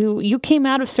book. You came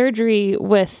out of surgery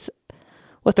with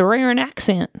a raring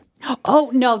accent. Oh,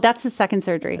 no, that's the second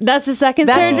surgery. That's the second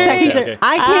surgery? Okay.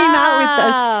 I came out with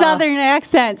a southern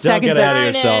accent. Don't Second get out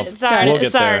of surgery. yourself. Sorry. We'll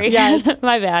get there. Yes.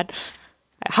 My bad.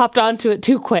 I hopped onto it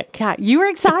too quick. Yeah, you were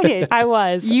excited. I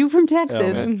was. You from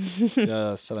Texas.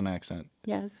 Southern accent.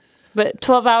 Yes. But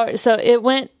 12 hours. So it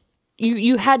went,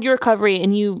 you had your recovery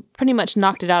and you pretty much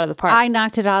knocked it out of the park. I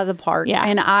knocked it out of the park. Yeah.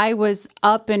 And I was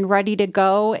up and ready to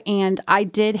go. And I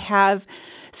did have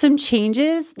some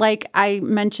changes. Like I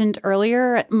mentioned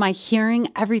earlier, my hearing,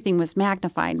 everything was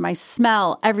magnified. My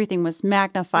smell, everything was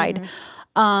magnified.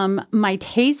 My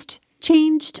taste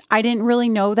changed. I didn't really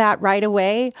know that right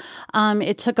away.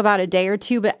 It took about a day or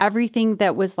two, but everything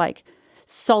that was like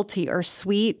salty or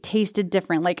sweet tasted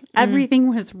different. Like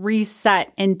everything was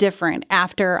reset and different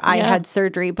after I had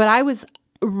surgery. But I was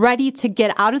ready to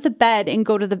get out of the bed and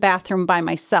go to the bathroom by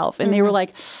myself. And they were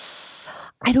like,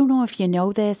 I don't know if you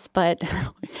know this, but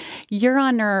you're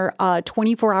on our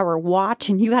 24-hour watch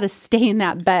and you got to stay in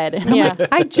that bed. And I'm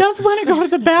like, I just want to go to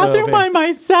the bathroom by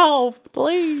myself,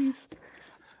 please.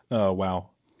 Oh, wow.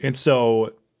 And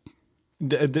so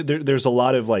there's a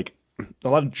lot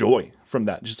of joy from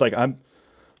that. Just like I'm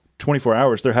 24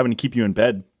 hours, they're having to keep you in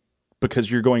bed because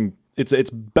you're going,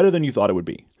 it's better than you thought it would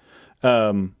be.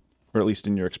 Or at least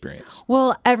in your experience.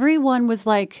 Well, everyone was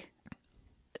like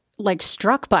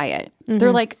struck by it.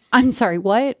 They're like, I'm sorry,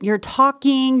 what? You're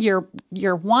talking,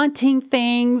 you're wanting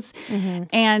things.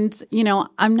 And,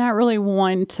 I'm not really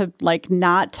one to like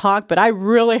not talk, but I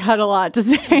really had a lot to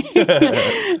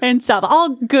say and stuff. All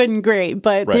good and great.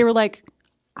 But they were like,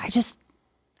 I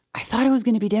thought it was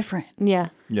going to be different. Yeah.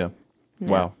 Yeah.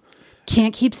 Wow.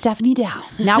 Can't keep Stephanie down.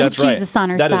 Now That's with right. Jesus on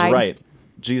her That side. is right.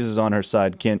 Jesus on her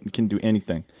side can do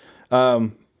anything.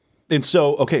 And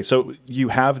so, okay, so you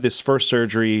have this first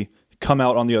surgery, come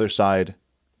out on the other side,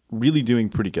 really doing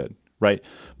pretty good, right?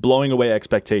 Blowing away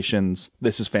expectations.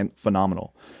 This is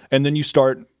phenomenal. And then you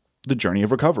start the journey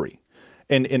of recovery.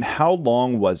 And how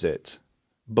long was it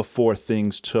before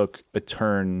things took a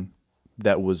turn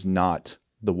that was not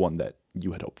the one that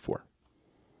you had hoped for?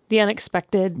 The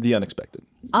unexpected. The unexpected.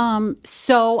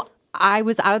 So I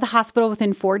was out of the hospital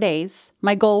within 4 days.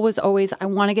 My goal was always, I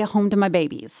want to get home to my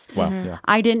babies. Wow. Yeah.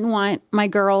 I didn't want my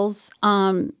girls,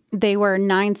 they were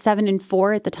 9, 7, and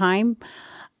 4 at the time.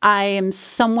 I am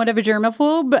somewhat of a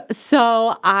germaphobe,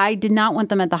 so I did not want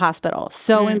them at the hospital.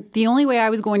 So the only way I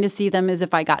was going to see them is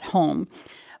if I got home.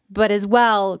 But as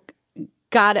well,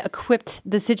 God equipped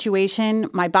the situation,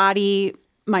 my body,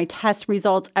 my test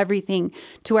results, everything,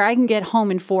 to where I can get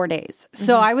home in 4 days.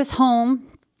 So I was home.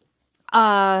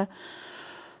 I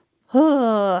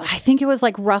think it was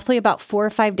like roughly about 4 or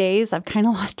 5 days. I've kind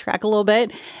of lost track a little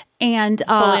bit. And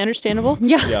Fully understandable.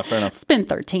 yeah, fair enough. It's been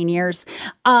 13 years.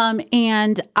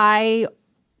 And I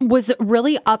was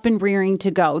really up and rearing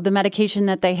to go. The medication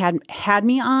that they had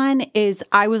me on is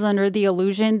I was under the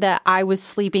illusion that I was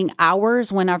sleeping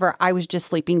hours whenever I was just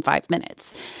sleeping 5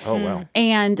 minutes. Oh, wow.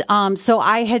 And so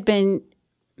I had been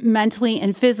mentally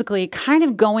and physically kind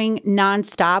of going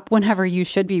nonstop whenever you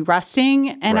should be resting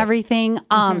and everything.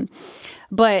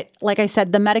 But like I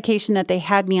said, the medication that they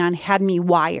had me on had me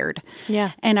wired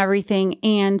and everything.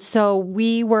 And so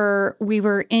we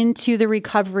were into the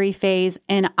recovery phase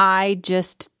and I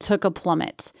just took a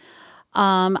plummet.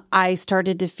 I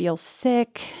started to feel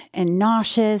sick and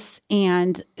nauseous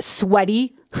and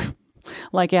sweaty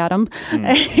like Adam.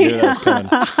 I knew that was coming.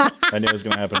 I knew it was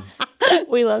going to happen.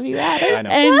 We love you, Adam. I know.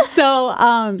 And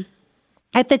so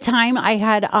at the time, I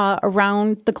had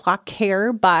around-the-clock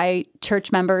care by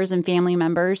church members and family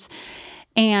members.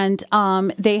 And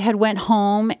they had went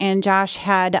home, and Josh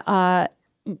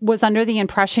was under the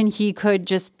impression he could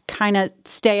just kind of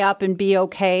stay up and be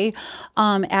okay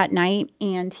at night.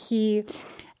 And he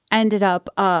ended up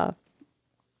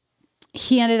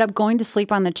going to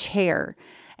sleep on the chair.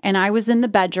 And I was in the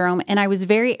bedroom and I was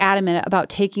very adamant about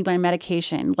taking my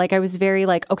medication. Like I was very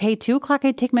like, okay, 2:00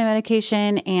 I take my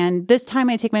medication and this time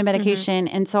I take my medication.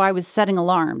 And so I was setting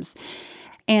alarms.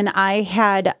 And I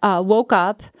had woke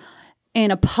up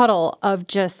in a puddle of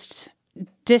just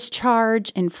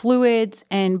discharge and fluids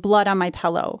and blood on my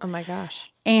pillow. Oh my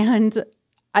gosh. And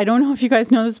I don't know if you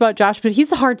guys know this about Josh, but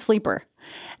he's a hard sleeper.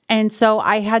 And so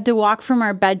I had to walk from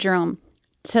our bedroom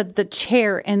to the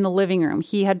chair in the living room.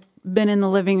 He had been in the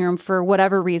living room for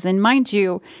whatever reason. Mind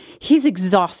you, he's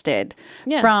exhausted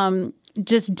from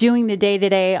just doing the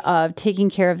day-to-day of taking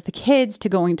care of the kids, to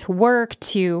going to work,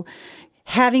 to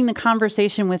having the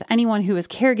conversation with anyone who is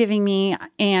caregiving me,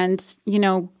 and, you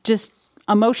know, just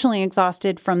emotionally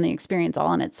exhausted from the experience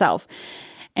all in itself.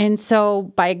 And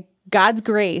so by God's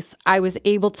grace, I was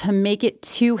able to make it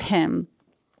to him,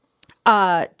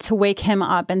 to wake him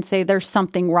up and say, there's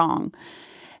something wrong.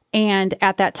 And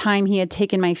at that time, he had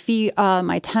taken my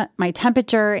my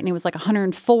temperature, and it was like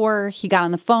 104. He got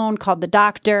on the phone, called the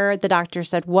doctor. The doctor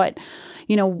said what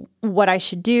I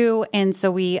should do. And so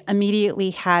we immediately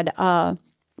had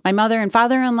my mother and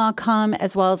father-in-law come,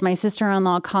 as well as my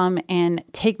sister-in-law come and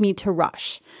take me to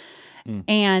Rush.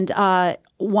 And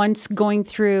once going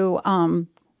through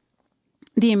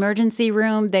the emergency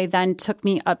room, they then took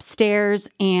me upstairs,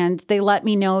 and they let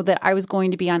me know that I was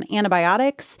going to be on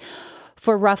antibiotics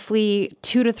for roughly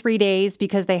 2 to 3 days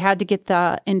because they had to get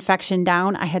the infection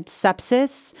down. I had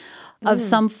sepsis of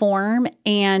some form,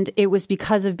 and it was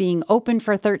because of being open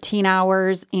for 13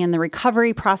 hours and the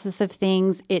recovery process of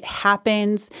things. It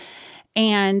happens.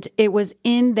 And it was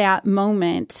in that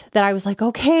moment that I was like,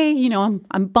 okay, you know,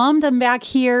 I'm bummed I'm back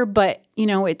here, but you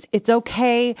know, it's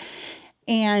okay.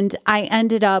 And I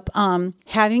ended up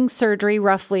having surgery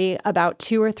roughly about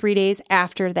 2 or 3 days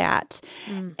after that.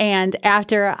 And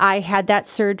after I had that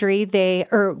surgery, they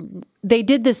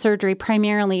did the surgery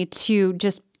primarily to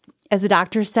just, as the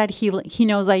doctor said, he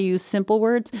knows I use simple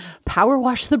words, power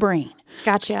wash the brain.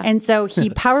 Gotcha. And so he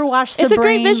power washed the brain. It's a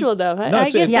great visual, though. I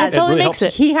get that. Totally really makes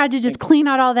it. He had to just clean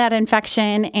out all that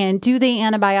infection and do the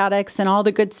antibiotics and all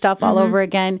the good stuff all over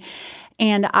again.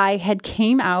 And I had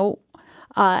came out,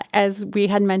 as we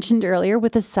had mentioned earlier,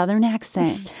 with a Southern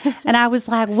accent. And I was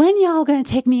like, when y'all going to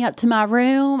take me up to my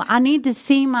room? I need to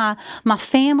see my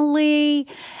family.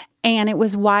 And it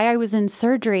was why I was in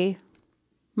surgery.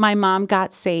 My mom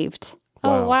got saved.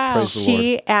 Oh, wow. Praise the Lord.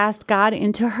 She asked God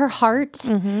into her heart.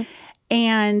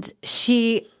 And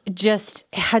she just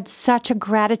had such a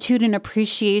gratitude and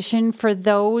appreciation for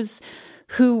those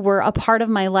who were a part of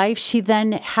my life. She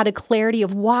then had a clarity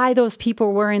of why those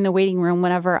people were in the waiting room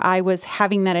whenever I was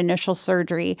having that initial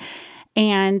surgery.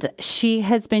 And she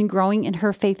has been growing in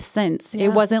her faith since. It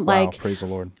wasn't like Praise the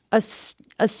Lord.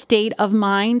 a state of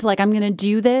mind, like I'm going to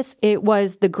do this. It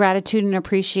was the gratitude and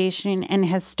appreciation, and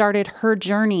has started her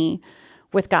journey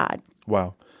with God.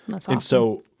 Wow. That's awesome.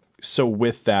 And so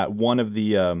with that, one of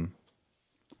the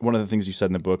things you said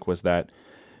in the book was that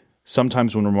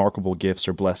sometimes when remarkable gifts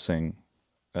or blessing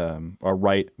are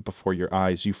right before your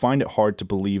eyes, you find it hard to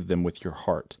believe them with your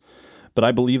heart. But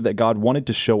I believe that God wanted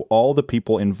to show all the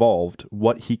people involved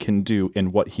what he can do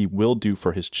and what he will do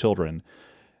for his children.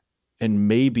 And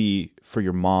maybe for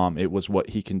your mom, it was what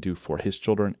he can do for his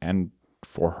children and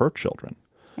for her children.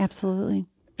 Absolutely.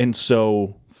 And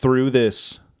so through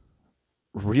this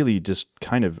really just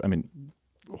kind of,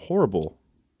 horrible.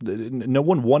 No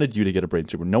one wanted you to get a brain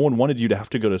tumor. No one wanted you to have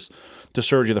to go to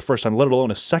surgery the first time, let alone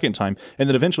a second time, and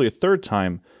then eventually a third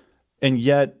time. And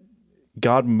yet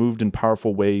God moved in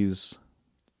powerful ways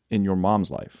in your mom's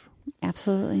life.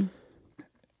 Absolutely.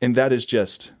 And that is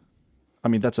just,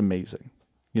 that's amazing.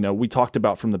 You know, we talked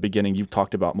about from the beginning, you've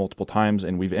talked about multiple times,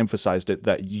 and we've emphasized it,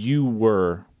 that you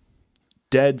were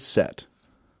dead set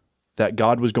that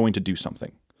God was going to do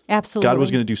something. Absolutely. God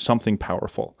was going to do something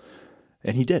powerful.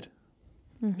 And he did.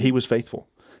 He was faithful.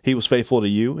 He was faithful to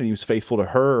you, and he was faithful to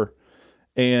her.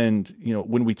 And,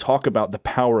 when we talk about the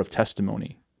power of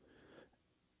testimony,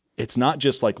 it's not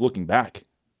just like looking back.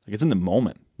 Like, it's in the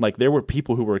moment. Like, there were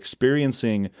people who were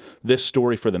experiencing this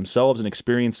story for themselves and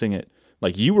experiencing it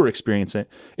like you were experiencing it.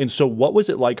 And so what was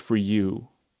it like for you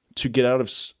to get out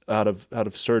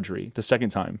of surgery the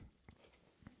second time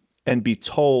and be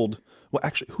told, well,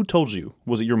 actually, who told you?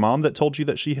 Was it your mom that told you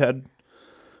that she had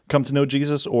come to know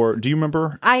Jesus, or do you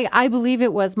remember? I believe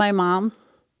it was my mom.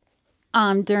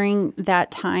 During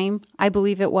that time, I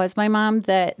believe it was my mom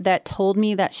that told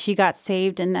me that she got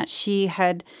saved and that she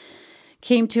had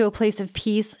came to a place of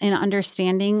peace and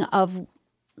understanding of,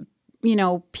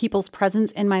 people's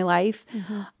presence in my life.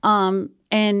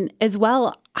 And as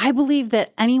well, I believe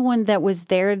that anyone that was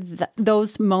there,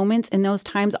 those moments and those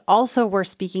times also were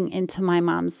speaking into my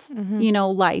mom's,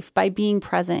 life by being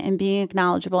present and being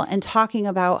acknowledgeable and talking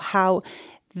about how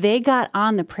they got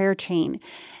on the prayer chain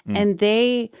and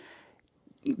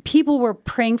people were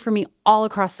praying for me all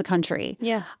across the country.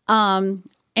 Yeah.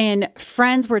 And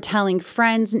friends were telling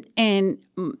friends, and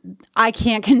I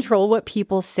can't control what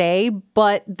people say,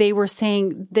 but they were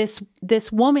saying this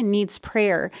woman needs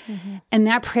prayer, and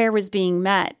that prayer was being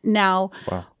met. Now,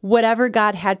 whatever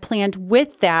God had planned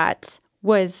with that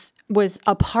was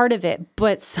a part of it,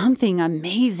 but something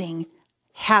amazing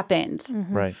happened.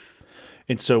 Right.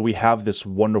 And so we have this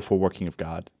wonderful working of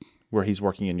God where he's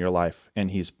working in your life, and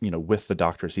he's, with the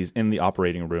doctors, he's in the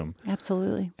operating room.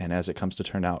 Absolutely. And as it comes to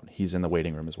turn out, he's in the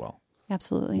waiting room as well.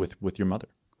 Absolutely. With your mother.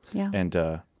 Yeah.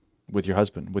 And with your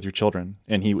husband, with your children.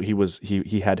 And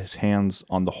he had his hands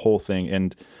on the whole thing.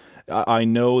 And I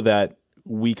know that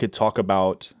we could talk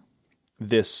about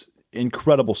this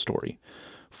incredible story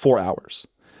for hours.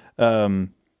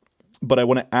 But I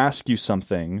want to ask you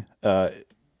something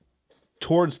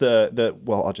towards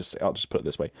I'll just put it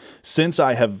this way. Since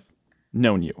I have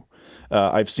known you,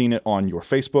 I've seen it on your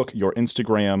Facebook, your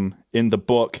Instagram, in the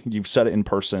book, you've said it in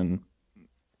person.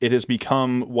 It has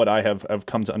become what I have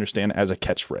come to understand as a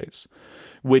catchphrase,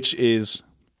 which is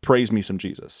praise me some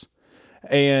Jesus.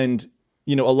 And,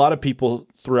 a lot of people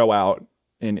throw out,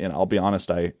 and I'll be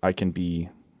honest, I can be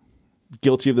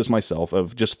guilty of this myself,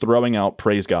 of just throwing out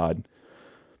praise God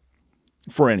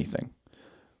for anything.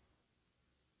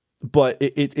 But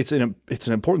it's an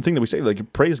important thing that we say,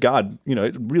 like, praise God,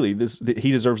 it really, he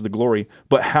deserves the glory.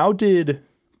 But how did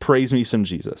praise me some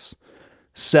Jesus,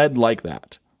 said like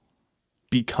that,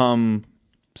 become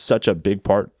such a big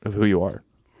part of who you are?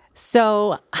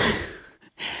 So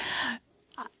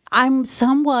I'm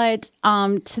somewhat,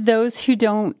 to those who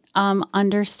don't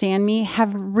understand me,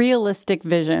 have realistic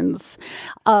visions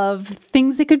of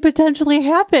things that could potentially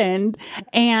happen.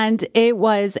 And it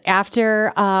was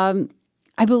after,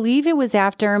 I believe it was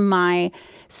after my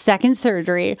second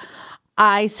surgery,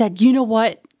 I said, you know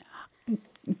what?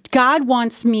 God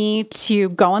wants me to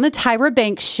go on the Tyra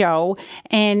Banks show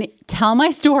and tell my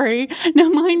story. Now,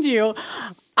 mind you,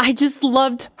 I just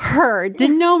loved her.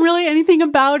 Didn't know really anything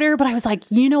about her, but I was like,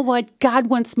 you know what? God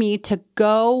wants me to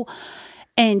go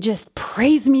and just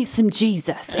praise me some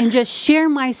Jesus and just share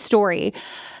my story.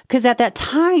 Because at that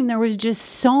time, there was just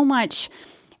so much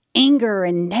anger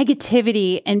and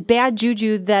negativity and bad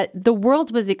juju that the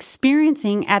world was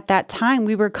experiencing at that time.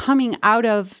 We were coming out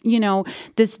of,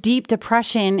 this deep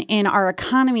depression, and our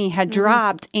economy had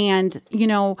dropped, and,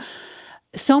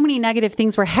 so many negative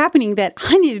things were happening that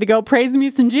I needed to go praise me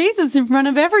some Jesus in front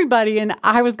of everybody. And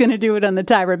I was going to do it on the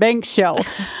Tyra Banks show.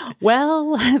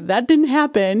 Well, that didn't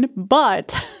happen,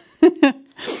 but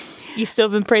you still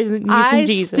been praising me some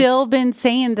Jesus. I've still been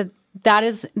saying that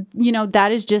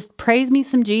is just praise me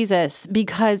some Jesus,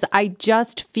 because I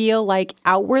just feel like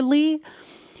outwardly,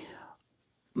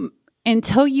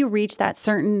 until you reach that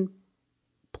certain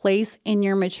place in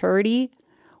your maturity,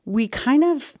 we kind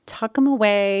of tuck them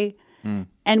away,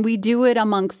 and we do it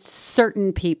amongst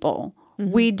certain people.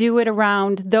 We do it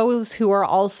around those who are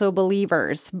also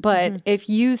believers. But if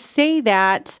you say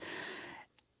that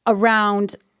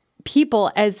around people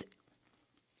as,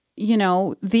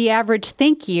 the average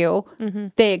thank you,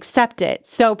 they accept it.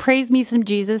 So praise me some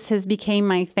Jesus has became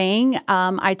my thing.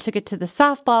 I took it to the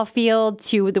softball field,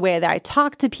 to the way that I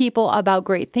talk to people about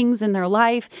great things in their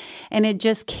life. And it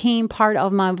just came part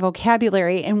of my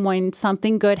vocabulary. And when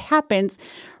something good happens,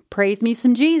 praise me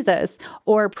some Jesus,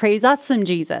 or praise us some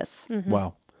Jesus.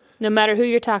 Wow. No matter who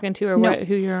you're talking to or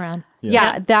who you're around.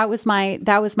 Yeah, that was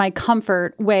my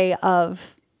comfort way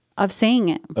of saying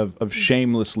it. Of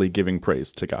shamelessly giving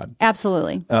praise to God.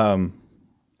 Absolutely.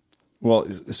 Well,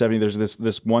 Stephanie, there's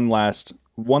this one last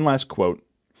quote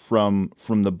from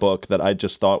the book that I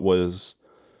just thought was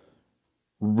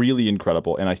really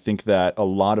incredible, and I think that a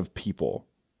lot of people,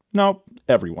 no,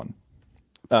 everyone,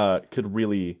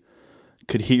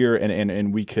 could hear,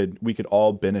 and we could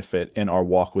all benefit in our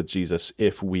walk with Jesus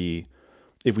if we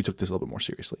took this a little bit more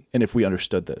seriously, and if we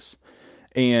understood this.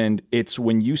 And it's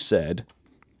when you said,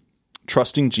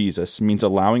 trusting Jesus means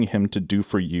allowing him to do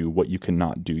for you what you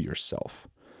cannot do yourself.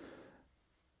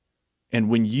 And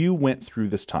when you went through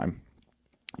this time,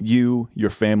 you, your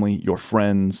family, your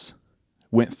friends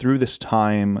went through this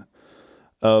time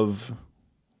of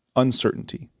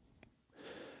uncertainty,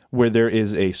 where there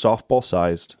is a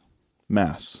softball-sized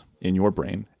mass in your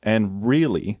brain, and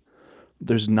really,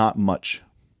 there's not much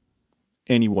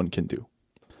anyone can do.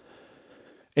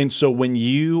 And so when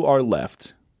you are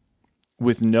left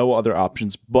with no other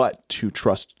options but to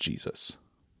trust Jesus,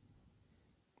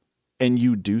 and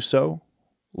you do so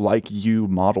like you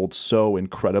modeled so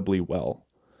incredibly well,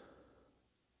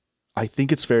 I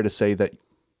think it's fair to say that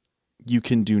you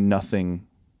can do nothing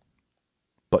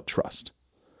but trust.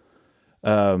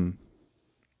 And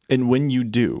when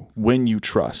you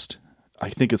trust, I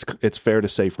think it's fair to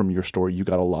say from your story, you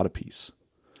got a lot of peace.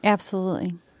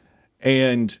 Absolutely.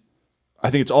 And I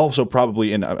think it's also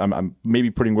probably, and I'm maybe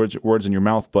putting words in your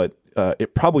mouth, but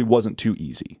it probably wasn't too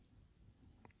easy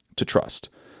to trust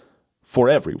for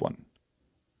everyone,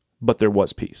 but there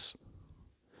was peace.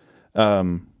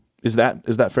 Is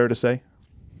that fair to say?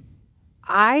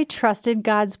 I trusted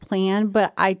God's plan,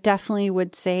 but I definitely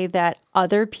would say that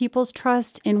other people's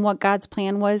trust in what God's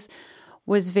plan was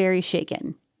very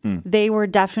shaken. They were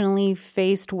definitely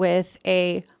faced with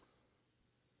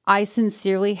I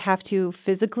sincerely have to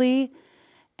physically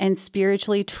and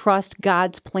spiritually trust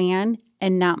God's plan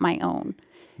and not my own.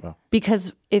 Wow.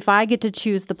 Because if I get to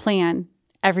choose the plan,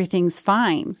 everything's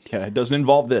fine. Yeah, it doesn't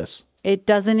involve this. It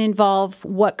doesn't involve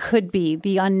what could be,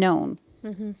 the unknown.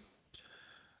 Mm-hmm.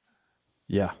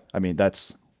 Yeah, I mean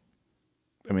that's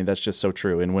just so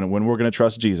true. And when we're going to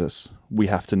trust Jesus, we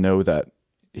have to know that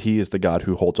He is the God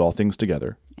who holds all things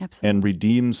together. Absolutely. And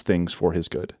redeems things for His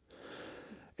good.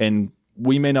 And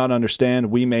we may not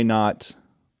understand. We may never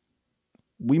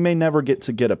get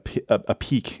a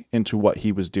peek into what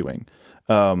He was doing.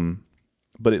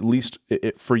 But at least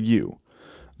for you,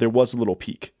 there was a little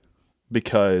peek,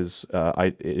 because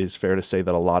it is fair to say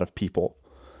that a lot of people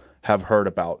have heard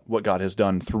about what God has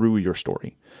done through your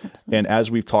story. Absolutely. And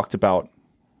as we've talked about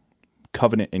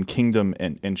covenant and kingdom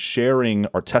and sharing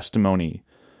our testimony,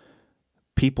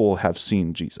 people have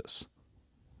seen Jesus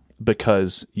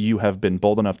because you have been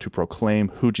bold enough to proclaim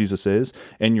who Jesus is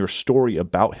and your story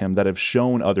about Him that have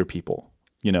shown other people,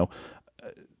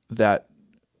 that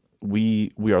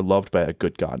we are loved by a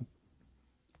good God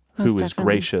who Most is definitely.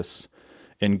 gracious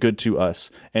and good to us.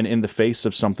 And in the face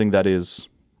of something that is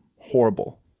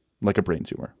horrible, like a brain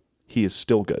tumor, He is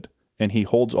still good and He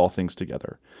holds all things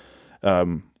together.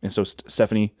 And so,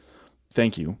 Stephanie,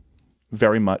 thank you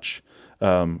very much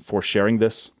for sharing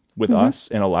this with us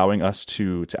and allowing us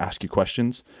to ask you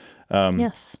questions.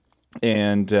 Yes.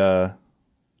 And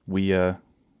we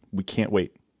can't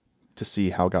wait to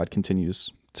see how God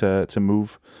continues to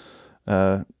move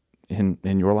in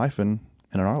your life and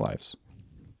in our lives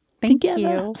Thank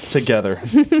Together. you. together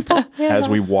as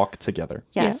we walk together.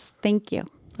 Yes, thank you.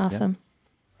 Awesome.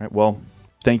 All right. Well,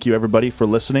 thank you everybody for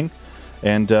listening,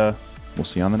 and we'll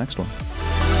see you on the next one.